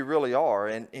who we really are.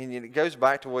 And it goes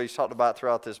back to what he's talked about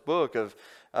throughout this book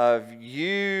of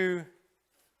you.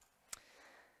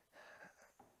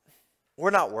 We're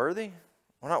not worthy.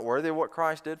 We're not worthy of what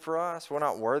Christ did for us. We're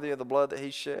not worthy of the blood that he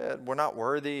shed. We're not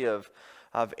worthy of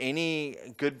any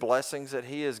good blessings that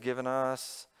he has given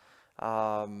us.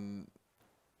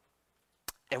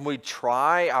 And we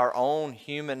try, our own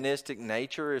humanistic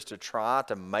nature is to try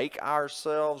to make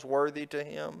ourselves worthy to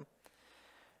him.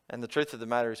 And the truth of the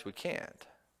matter is we can't.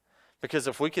 Because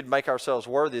if we could make ourselves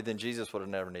worthy, then Jesus would have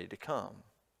never needed to come.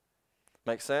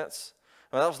 Make sense?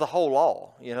 I mean, that was the whole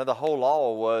law. The whole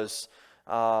law was,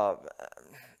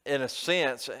 in a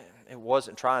sense, it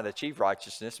wasn't trying to achieve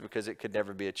righteousness because it could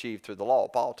never be achieved through the law.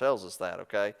 Paul tells us that,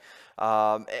 okay?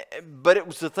 But it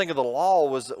was the thing of the law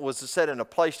was to set in a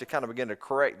place to kind of begin to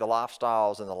correct the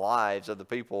lifestyles and the lives of the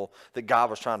people that God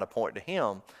was trying to point to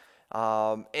him.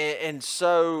 And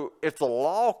so if the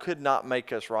law could not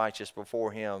make us righteous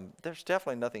before him, there's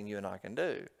definitely nothing you and I can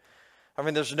do. I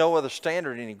mean, there's no other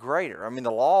standard any greater. I mean,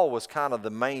 the law was kind of the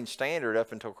main standard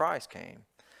up until Christ came.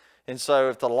 And so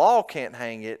if the law can't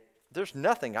hang it, there's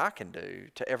nothing I can do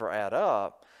to ever add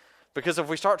up. Because if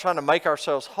we start trying to make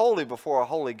ourselves holy before a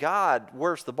holy God,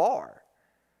 where's the bar?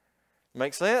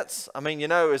 Make sense? I mean,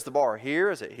 is the bar here?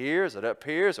 Is it here? Is it up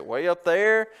here? Is it way up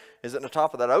there? Is it in the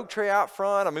top of that oak tree out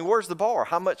front? I mean, where's the bar?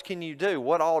 How much can you do?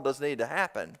 What all does need to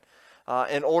happen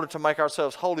in order to make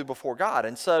ourselves holy before God?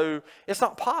 And so it's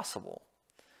not possible.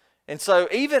 And so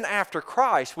even after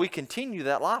Christ, we continue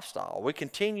that lifestyle. We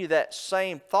continue that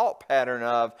same thought pattern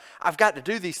of, I've got to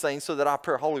do these things so that I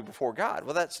appear holy before God.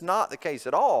 Well, that's not the case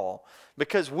at all,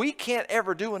 because we can't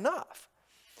ever do enough.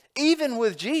 Even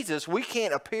with Jesus, we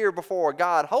can't appear before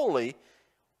God holy.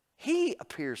 He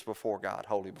appears before God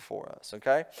holy before us,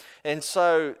 okay? And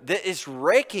so it's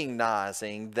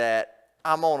recognizing that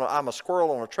I'm a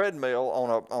squirrel on a treadmill,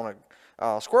 on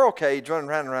a squirrel cage running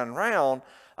round and round and round,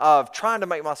 of trying to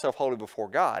make myself holy before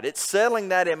God. It's settling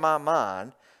that in my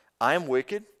mind. I am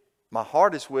wicked. My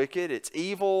heart is wicked. It's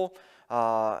evil.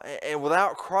 And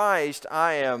without Christ,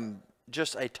 I am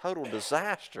just a total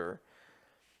disaster.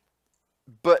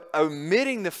 But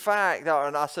omitting the fact,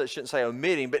 and I shouldn't say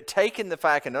omitting, but taking the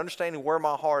fact and understanding where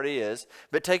my heart is,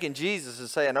 but taking Jesus and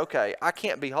saying, okay, I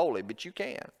can't be holy, but you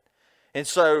can. And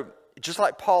so, just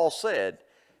like Paul said,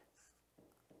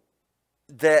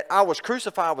 that I was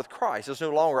crucified with Christ. It's no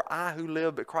longer I who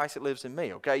live, but Christ that lives in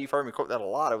me. Okay, you've heard me quote that a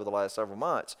lot over the last several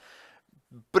months.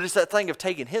 But it's that thing of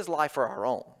taking his life for our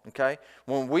own, okay?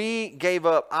 When we gave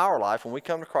up our life, when we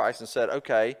come to Christ and said,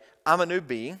 okay, I'm a new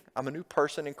being, I'm a new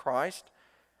person in Christ,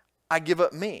 I give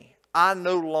up me. I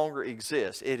no longer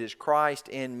exist. It is Christ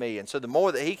in me. And so the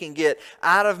more that he can get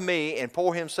out of me and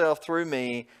pour himself through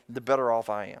me, the better off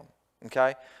I am,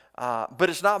 okay? But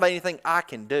it's not about anything I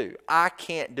can do. I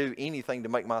can't do anything to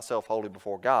make myself holy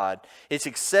before God. It's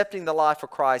accepting the life of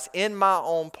Christ in my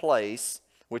own place,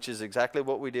 which is exactly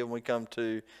what we did when we come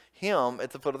to him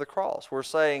at the foot of the cross. We're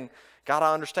saying, God,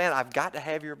 I understand. I've got to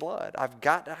have your blood. I've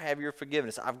got to have your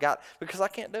forgiveness. Because I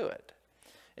can't do it.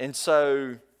 And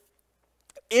so,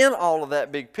 in all of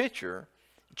that big picture,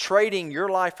 trading your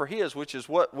life for his, which is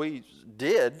what we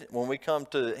did when we come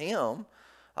to him,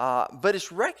 but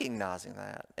it's recognizing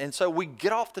that. And so we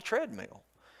get off the treadmill.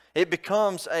 It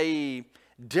becomes a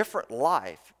different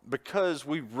life because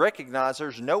we recognize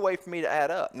there's no way for me to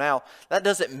add up. Now, that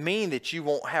doesn't mean that you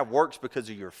won't have works because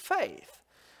of your faith.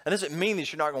 It doesn't mean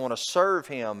that you're not going to want to serve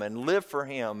him and live for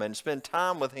him and spend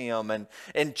time with him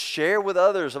and share with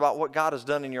others about what God has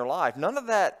done in your life. None of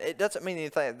that, it doesn't mean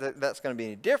anything that's going to be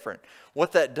any different.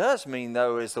 What that does mean,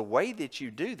 though, is the way that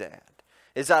you do that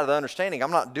is out of the understanding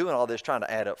I'm not doing all this trying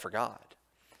to add up for God.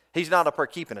 He's not up there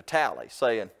keeping a tally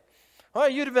saying, well,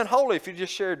 you'd have been holy if you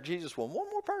just shared Jesus with one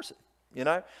more person. You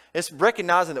know, it's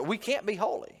recognizing that we can't be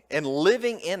holy and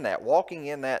living in that, walking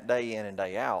in that day in and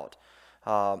day out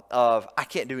of I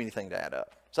can't do anything to add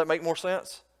up. Does that make more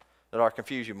sense? Did I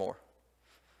confuse you more?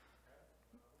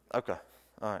 Okay.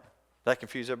 All right. That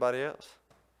confuse everybody else?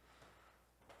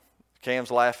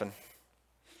 Cam's laughing.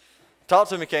 Talk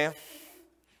to me, Cam.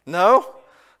 No?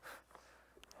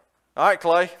 All right,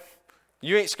 Clay.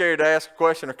 You ain't scared to ask a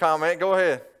question or comment. Go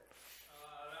ahead. It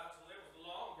was the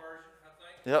long version, I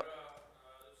think. Yep.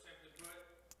 Simply put,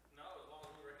 no, as long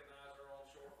as we recognize our own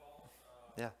shortfalls,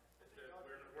 Yeah.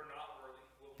 we're not worthy.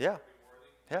 We'll Yeah. never be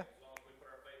worthy. Yeah. As long as we put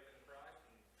our faith in Christ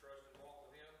and trust and walk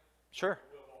with him, Sure.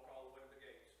 we'll walk all the way to the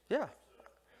gates. Yeah.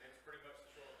 And it's pretty much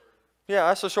the short version.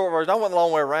 Yeah, that's the short version. I went the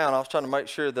long way around. I was trying to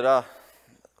make sure that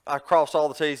I crossed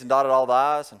all the T's and dotted all the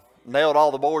I's and nailed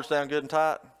all the boards down good and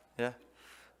tight. Yeah.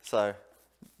 So,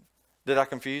 did I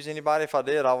confuse anybody? If I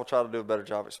did, I will try to do a better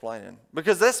job explaining.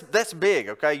 Because that's big,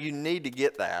 okay? You need to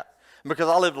get that. Because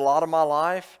I lived a lot of my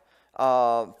life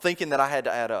thinking that I had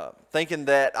to add up. Thinking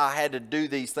that I had to do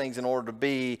these things in order to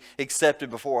be accepted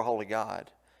before a holy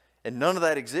God. And none of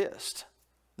that exists.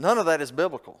 None of that is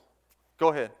biblical. Go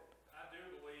ahead. I do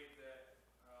believe that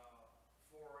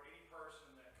for any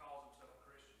person that calls himself a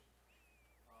Christian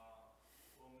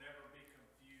will never be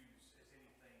confused as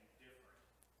anything different.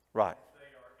 Right. If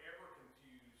they are ever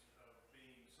confused of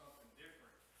being something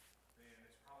different, then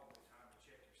it's probably time to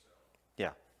check yourself.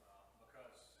 Yeah.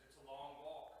 Because it's a long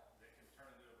walk that can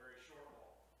turn into a very short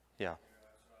walk. Yeah. You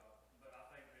know, but I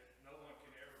think that no one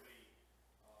can ever be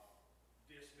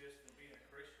dismissed from being a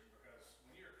Christian because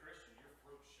when you're a Christian, your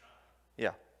fruits shine.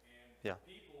 Yeah. And Yeah.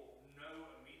 people know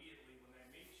immediately when they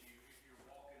meet you if you're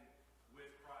walking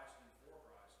with Christ and for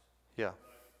Christ. Yeah.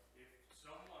 But if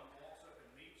someone walks up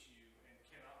and meets you and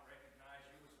cannot recognize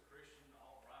you as a Christian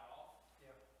right off,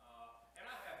 and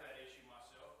I have that issue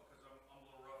myself because I'm a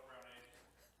little rough around edges,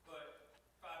 but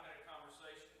 5-minute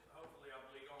conversation, hopefully I'll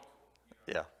bleed onto them.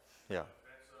 You know? Yeah. Yeah.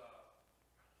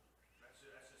 That's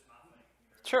just my thing.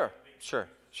 You know? Sure. Sure.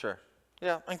 Sure.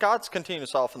 Yeah. And God's continuing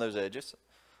to soften those edges.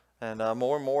 And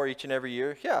more and more each and every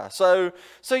year. Yeah. So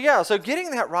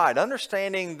getting that right,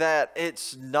 understanding that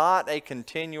it's not a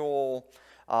continual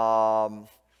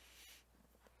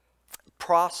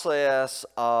process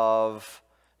of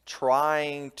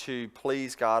trying to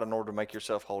please God in order to make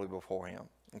yourself holy before him.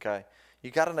 Okay?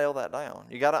 You got to nail that down.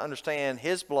 You got to understand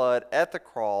his blood at the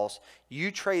cross.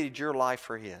 You traded your life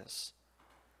for his.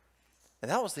 And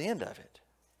that was the end of it.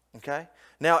 Okay?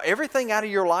 Now, everything out of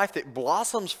your life that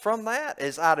blossoms from that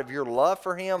is out of your love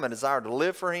for him and desire to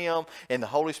live for him and the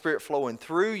Holy Spirit flowing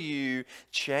through you,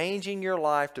 changing your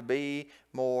life to be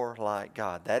more like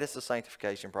God. That is the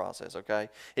sanctification process, okay?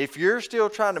 If you're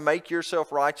still trying to make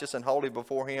yourself righteous and holy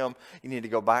before him, you need to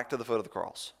go back to the foot of the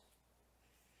cross.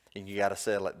 And you got to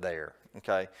settle it there,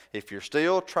 okay? If you're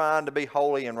still trying to be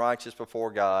holy and righteous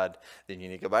before God, then you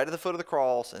need to go back to the foot of the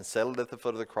cross and settle it at the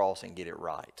foot of the cross and get it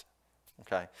right.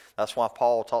 Okay, that's why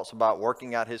Paul talks about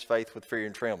working out his faith with fear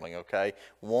and trembling, okay?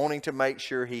 Wanting to make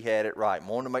sure he had it right.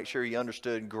 Wanting to make sure he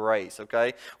understood grace,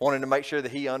 okay? Wanting to make sure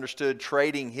that he understood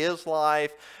trading his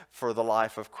life for the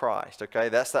life of Christ, okay?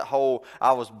 That's that whole,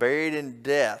 I was buried in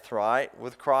death, right,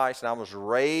 with Christ, and I was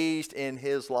raised in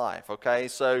his life, okay?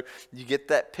 So you get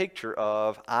that picture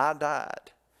of, I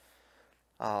died.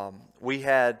 We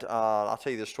had, I'll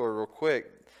tell you this story real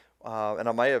quick. And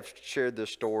I may have shared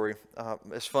this story.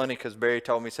 It's funny because Barry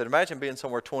told me, he said, imagine being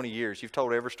somewhere 20 years. You've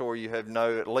told every story you have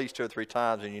know at least 2 or 3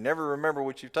 times, and you never remember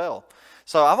what you tell.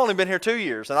 So I've only been here 2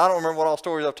 years, and I don't remember what all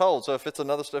stories I've told. So if it's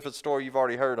a story you've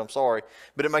already heard, I'm sorry.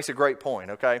 But it makes a great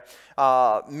point, okay?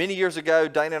 Many years ago,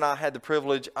 Dana and I had the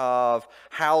privilege of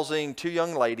housing 2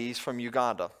 young ladies from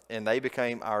Uganda, and they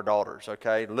became our daughters,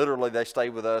 okay? Literally, they stayed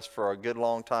with us for a good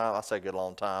long time. I say good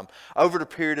long time. Over the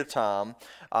period of time,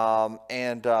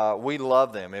 we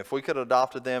love them. If we could have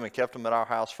adopted them and kept them at our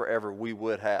house forever, we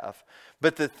would have.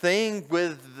 But the thing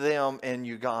with them in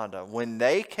Uganda, when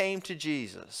they came to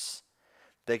Jesus,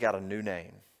 they got a new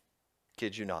name.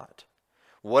 Kid you not.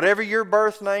 Whatever your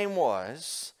birth name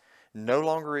was, no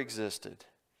longer existed.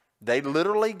 They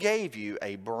literally gave you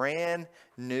a brand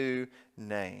new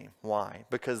name. Why?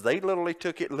 Because they literally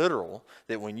took it literal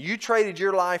that when you traded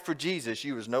your life for Jesus,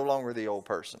 you was no longer the old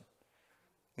person.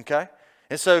 Okay?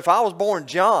 And so if I was born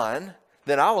John,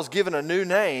 then I was given a new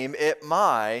name at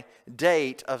my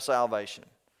date of salvation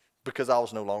because I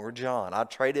was no longer John. I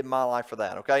traded my life for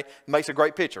that, okay? It makes a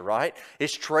great picture, right?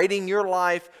 It's trading your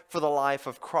life for the life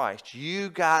of Christ. You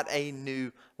got a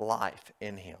new life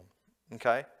in him,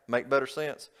 okay? Make better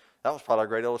sense? That was probably a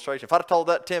great illustration. If I'd have told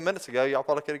that 10 minutes ago, y'all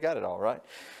probably could have got it all, right?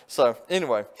 So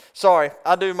anyway, sorry.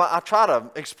 I try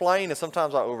to explain, and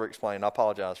sometimes I over-explain. I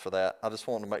apologize for that. I just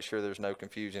want to make sure there's no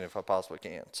confusion if I possibly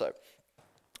can. So,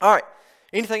 all right.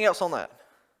 Anything else on that?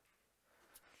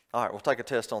 All right, we'll take a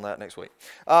test on that next week.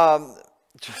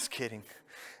 Just kidding.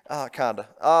 Kind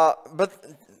of.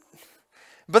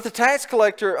 But the tax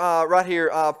collector right here,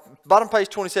 bottom page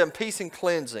 27, peace and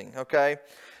cleansing, okay?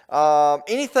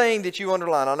 Anything that you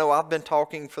underline, I know I've been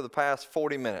talking for the past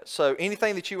 40 minutes. So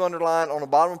anything that you underline on the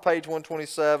bottom of page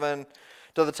 127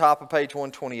 to the top of page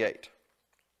 128.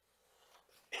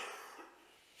 In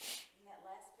that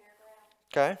last paragraph,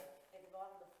 Okay? at the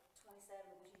bottom of 27,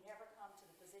 would you never come to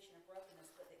the position of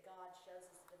brokenness, but that God shows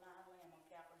us the divine Lamb on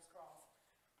Calvary's cross,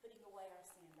 putting away our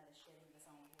sin by the shedding of his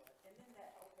own blood. And then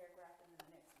that whole paragraph and then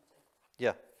the next one too.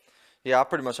 Yeah. Yeah, I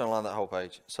pretty much underlined that whole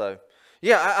page. So,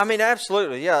 yeah, I mean,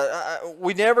 absolutely. Yeah,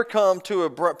 we never come to a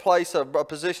place of a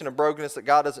position of brokenness that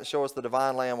God doesn't show us the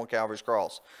divine Lamb on Calvary's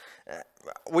cross.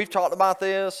 We've talked about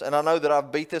this, and I know that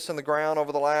I've beat this in the ground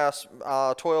over the last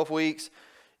 12 weeks.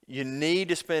 You need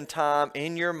to spend time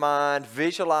in your mind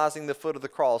visualizing the foot of the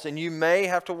cross. And you may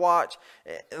have to watch.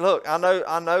 Look, I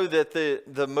know that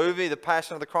the movie, The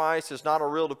Passion of the Christ, is not a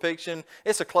real depiction.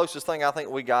 It's the closest thing I think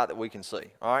we got that we can see.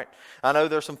 All right? I know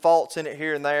there's some faults in it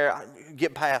here and there.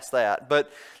 Get past that. But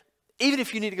even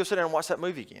if you need to go sit down and watch that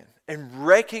movie again and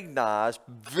recognize,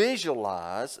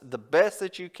 visualize the best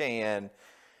that you can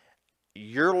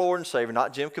your Lord and Savior,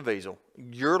 not Jim Caviezel,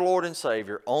 your Lord and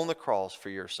Savior on the cross for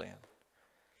your sin.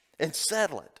 And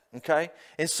settle it, okay?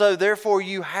 And so, therefore,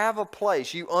 you have a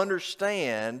place. You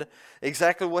understand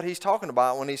exactly what he's talking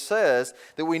about when he says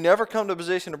that we never come to a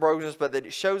position of brokenness, but that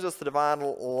it shows us the divine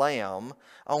Lamb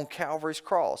on Calvary's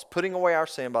cross, putting away our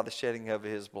sin by the shedding of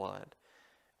his blood.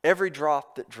 Every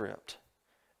drop that dripped,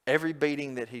 every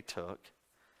beating that he took,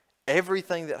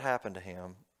 everything that happened to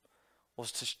him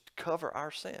was to cover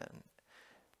our sin.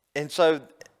 And so,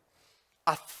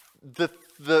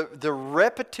 the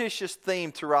repetitious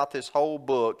theme throughout this whole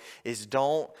book is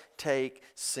don't take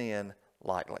sin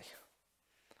lightly.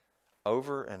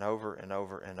 Over and over and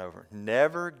over and over.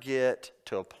 Never get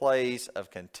to a place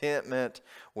of contentment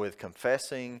with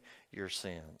confessing your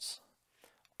sins.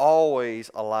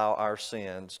 Always allow our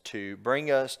sins to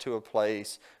bring us to a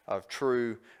place of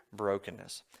true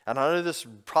brokenness. And I know this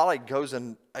probably goes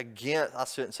in against, I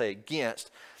shouldn't say against,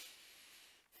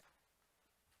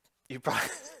 you probably...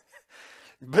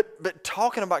 But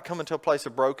talking about coming to a place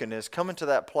of brokenness, coming to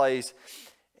that place,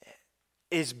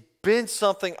 has been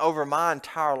something over my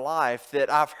entire life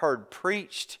that I've heard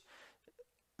preached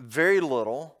very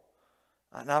little,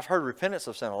 and I've heard repentance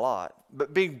of sin a lot.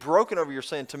 But being broken over your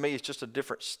sin to me is just a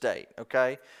different state.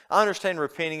 Okay, I understand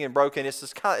repenting and broken; it's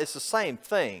the same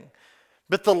thing.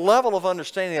 But the level of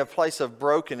understanding a place of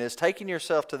brokenness, taking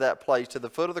yourself to that place, to the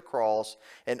foot of the cross,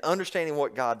 and understanding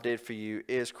what God did for you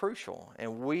is crucial.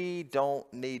 And we don't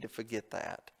need to forget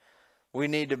that. We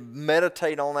need to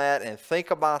meditate on that and think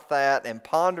about that and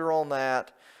ponder on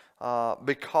that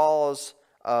because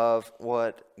of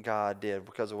what God did,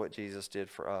 because of what Jesus did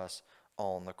for us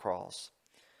on the cross.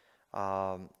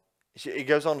 It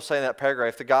goes on to say in that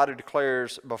paragraph, the God who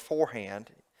declares beforehand,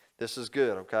 this is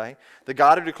good, okay? The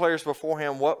God who declares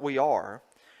beforehand what we are,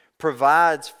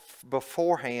 provides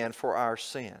beforehand for our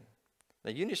sin.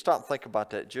 Now you need to stop and think about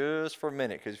that just for a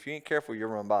minute, because if you ain't careful, you'll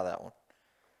run by that one.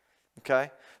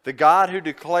 Okay? The God who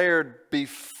declared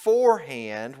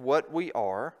beforehand what we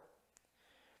are,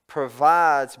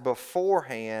 provides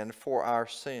beforehand for our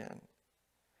sin.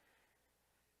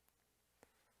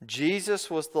 Jesus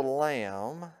was the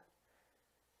Lamb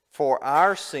for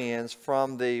our sins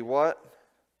from the what?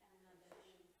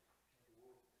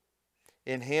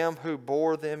 In him who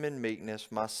bore them in meekness,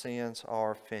 my sins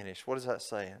are finished. What is that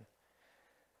saying?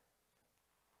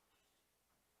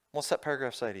 What's that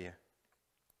paragraph say to you?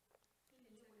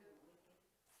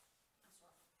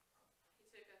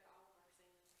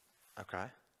 Okay.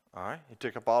 All right. He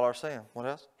took up all our sin. What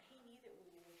else? He knew that we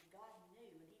were wicked. God knew,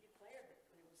 and he declared that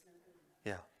it was no good enough.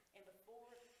 Yeah. And before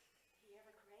he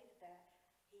ever created that,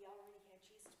 he already had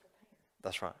Jesus prepared.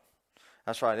 That's right.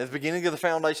 That's right. At the beginning of the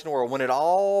foundation of the world, when it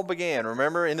all began,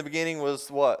 remember, in the beginning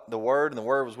was what? The Word, and the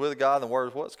Word was with God, and the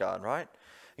Word was God, right?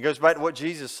 It goes back to what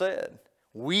Jesus said.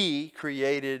 We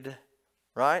created,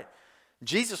 right?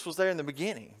 Jesus was there in the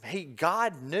beginning.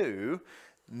 God knew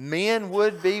men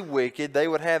would be wicked. They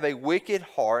would have a wicked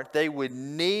heart. They would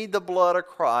need the blood of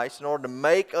Christ in order to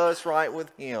make us right with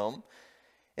Him.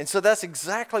 And so that's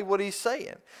exactly what He's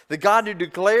saying. The God who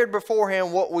declared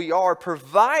beforehand what we are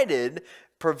provides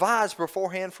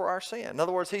beforehand for our sin. In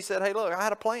other words, He said, hey, look, I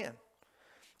had a plan.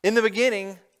 In the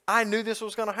beginning, I knew this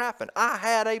was going to happen. I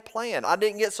had a plan. I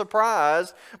didn't get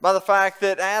surprised by the fact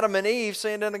that Adam and Eve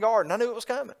sinned in the garden. I knew it was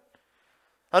coming.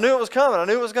 I knew it was coming. I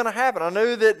knew it was going to happen. I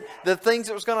knew that the things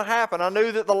that was going to happen. I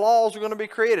knew that the laws were going to be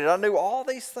created. I knew all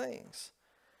these things.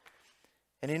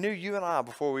 And He knew you and I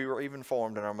before we were even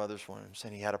formed in our mother's wombs.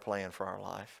 And He had a plan for our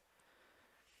life.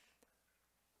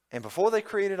 And before they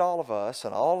created all of us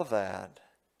and all of that,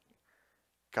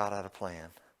 God had a plan.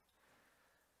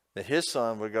 That His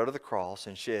Son would go to the cross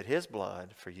and shed His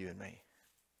blood for you and me.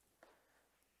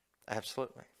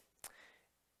 Absolutely.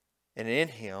 And in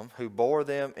Him who bore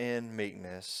them in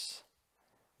meekness,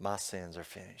 my sins are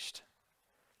finished.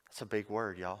 That's a big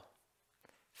word, y'all.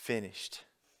 Finished.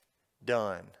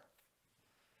 Done.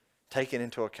 Taken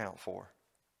into account for.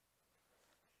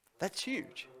 That's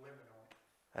huge.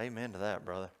 Amen to that,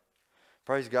 brother.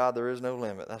 Praise God, there is no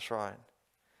limit. That's right.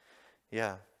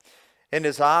 Yeah. And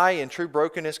as I, in true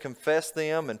brokenness, confess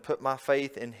them and put my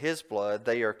faith in His blood,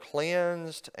 they are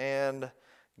cleansed and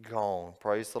gone.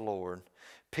 Praise the Lord.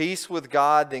 Peace with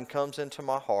God then comes into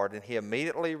my heart, and He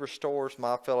immediately restores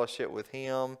my fellowship with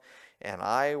Him, and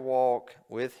I walk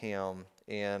with Him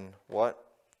in what?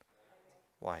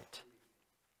 White.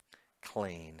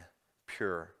 Clean.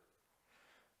 Pure.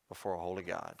 Before a holy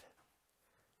God.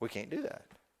 We can't do that.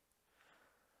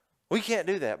 We can't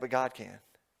do that, but God can.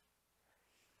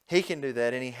 He can do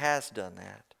that, and He has done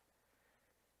that.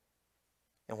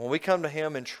 And when we come to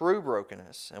Him in true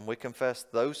brokenness, and we confess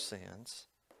those sins,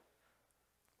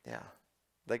 yeah,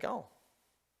 they're gone.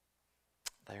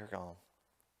 They are gone.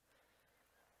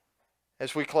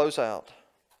 As we close out,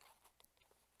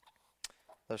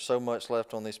 there's so much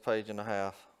left on this page and a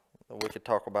half that we could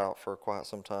talk about for quite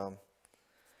some time.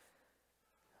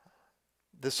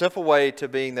 The simple way to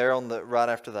being there right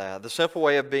after that, the simple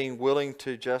way of being willing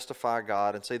to justify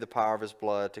God and see the power of His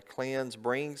blood to cleanse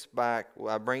brings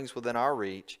within our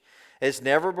reach, as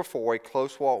never before, a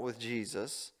close walk with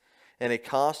Jesus and a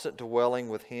constant dwelling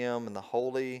with Him in the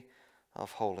Holy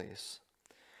of Holies.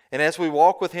 And as we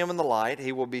walk with Him in the light,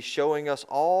 He will be showing us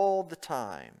all the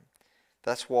time.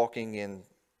 That's walking in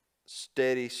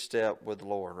steady step with the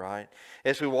Lord, right?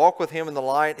 As we walk with Him in the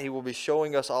light, He will be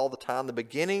showing us all the time the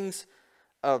beginnings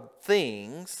of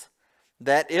things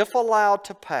that, if allowed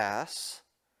to pass,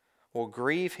 will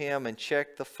grieve Him and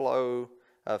check the flow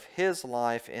of His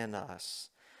life in us.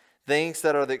 Things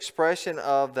that are the expression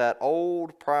of that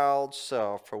old proud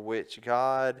self for which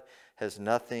God has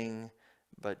nothing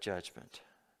but judgment.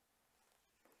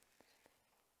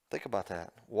 Think about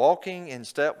that. Walking in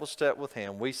step with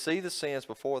Him. We see the sins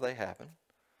before they happen.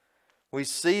 We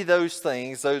see those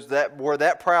things, where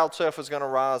that proud self is going to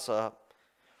rise up,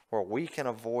 where we can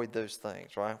avoid those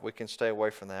things, right? We can stay away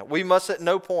from that. We must at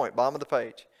no point, bottom of the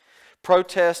page,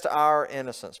 protest our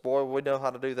innocence. Boy, we know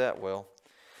how to do that well.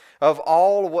 Of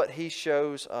all what He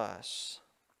shows us.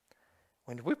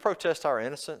 When we protest our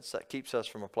innocence, that keeps us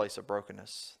from a place of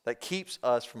brokenness. That keeps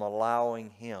us from allowing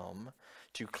Him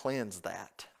to cleanse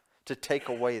that, to take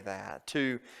away that,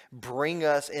 to bring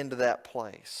us into that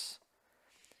place.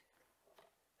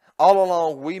 All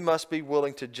along, we must be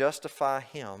willing to justify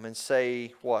Him and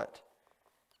say, what?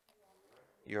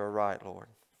 You're right, Lord.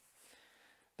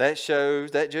 That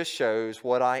just shows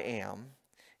what I am,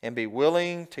 and be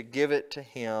willing to give it to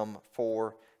Him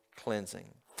for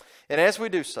cleansing. And as we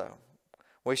do so,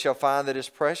 we shall find that His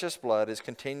precious blood is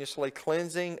continuously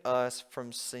cleansing us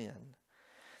from sin.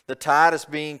 The tide is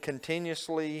being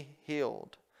continuously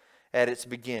healed at its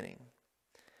beginning.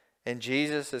 And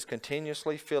Jesus is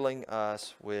continuously filling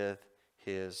us with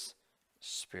His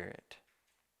Spirit.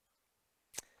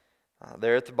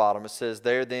 There at the bottom it says,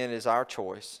 there then is our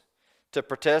choice to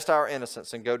protest our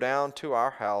innocence and go down to our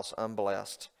house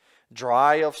unblessed,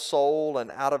 dry of soul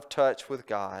and out of touch with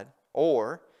God,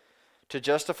 or to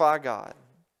justify God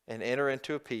and enter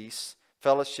into a peace,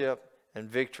 fellowship, and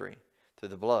victory through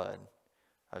the blood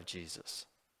of Jesus.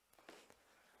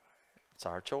 It's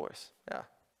our choice. Yeah.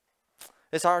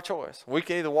 It's our choice. We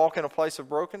can either walk in a place of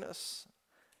brokenness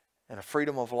and a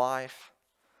freedom of life,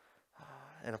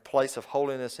 and a place of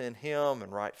holiness in Him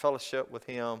and right fellowship with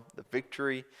Him, the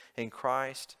victory in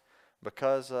Christ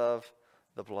because of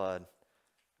the blood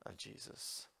of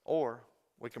Jesus. Or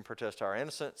we can protest our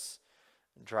innocence,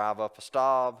 drive up a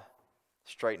stop,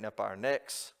 straighten up our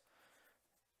necks,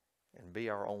 and be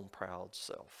our own proud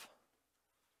self.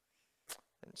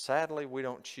 And sadly, we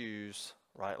don't choose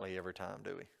rightly every time,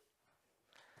 do we?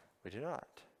 We do not.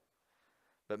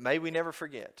 But may we never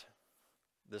forget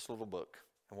this little book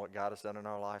and what God has done in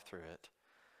our life through it.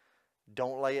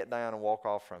 Don't lay it down and walk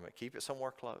off from it. Keep it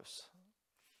somewhere close.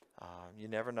 You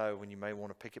never know when you may want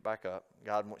to pick it back up.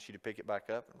 God wants you to pick it back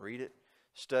up and read it,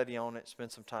 study on it,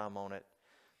 spend some time on it.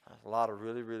 A lot of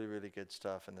really, really, really good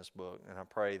stuff in this book. And I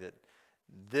pray that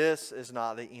this is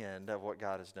not the end of what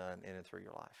God has done in and through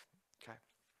your life. Okay.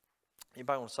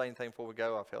 Anybody want to say anything before we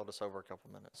go? I've held us over a couple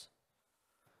minutes.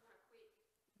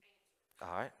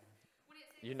 All right.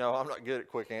 You know I'm not good at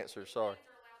quick answers. Sorry.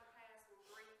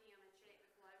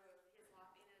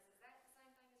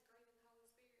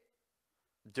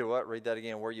 Do what? Read that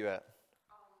again. Where are you at?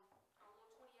 On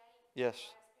 128. Yes.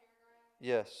 Last paragraph.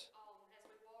 Yes. As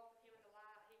we walk with Him in the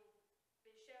light, He will be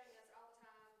showing us all the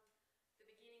time the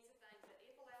beginnings of things that,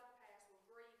 if allowed to pass, will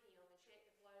grieve Him and check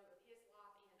the flow of His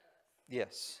life in us.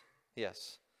 Yes.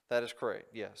 Yes. That is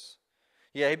correct. Yes.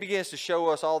 Yeah, He begins to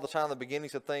show us all the time the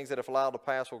beginnings of things that, if allowed to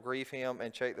pass, will grieve Him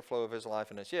and check the flow of His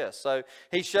life in us. Yes. So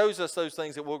He shows us those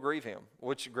things that will grieve Him,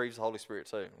 which grieves the Holy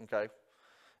Spirit too. Okay.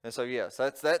 And so, yes,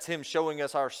 that's Him showing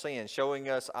us our sin, showing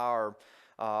us our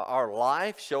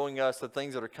life, showing us the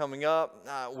things that are coming up.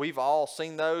 We've all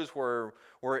seen those where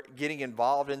we're getting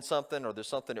involved in something, or there's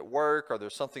something at work, or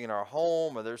there's something in our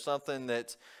home, or there's something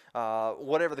that's,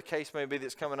 whatever the case may be,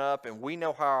 that's coming up, and we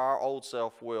know how our old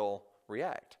self will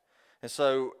react. And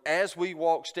so as we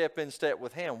walk step in step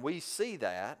with Him, we see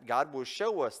that. God will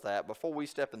show us that before we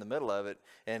step in the middle of it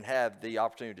and have the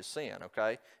opportunity to sin,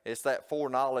 okay? It's that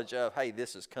foreknowledge of, hey,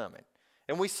 this is coming.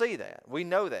 And we see that. We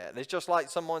know that. It's just like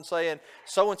someone saying,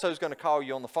 so-and-so is going to call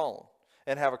you on the phone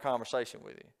and have a conversation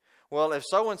with you. Well, if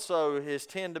so-and-so is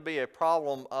tend to be a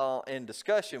problem in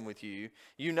discussion with you,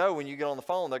 you know when you get on the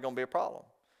phone, they're going to be a problem.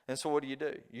 And so what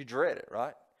do? You dread it,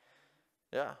 right?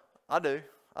 Yeah, I do.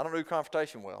 I don't do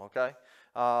confrontation well, okay?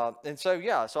 And so,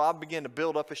 yeah, so I begin to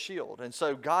build up a shield. And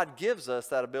so God gives us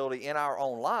that ability in our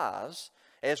own lives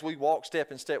as we walk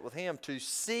step in step with Him to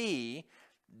see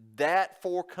that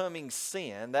forthcoming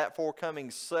sin, that forthcoming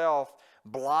self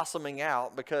blossoming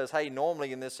out, because, hey,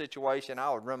 normally in this situation I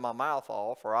would run my mouth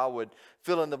off, or I would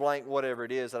fill in the blank whatever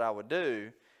it is that I would do.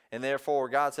 And therefore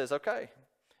God says, okay,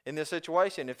 in this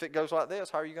situation, if it goes like this,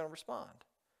 how are you going to respond?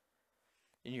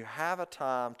 And you have a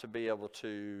time to be able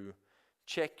to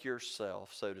check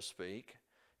yourself, so to speak,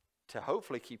 to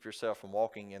hopefully keep yourself from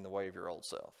walking in the way of your old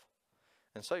self.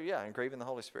 And so, yeah, and grieving the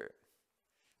Holy Spirit.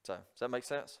 So, does that make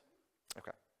sense? Okay.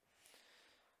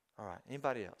 All right.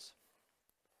 Anybody else?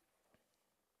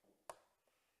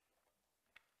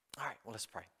 All right. Well, let's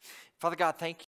pray. Father God, thank you.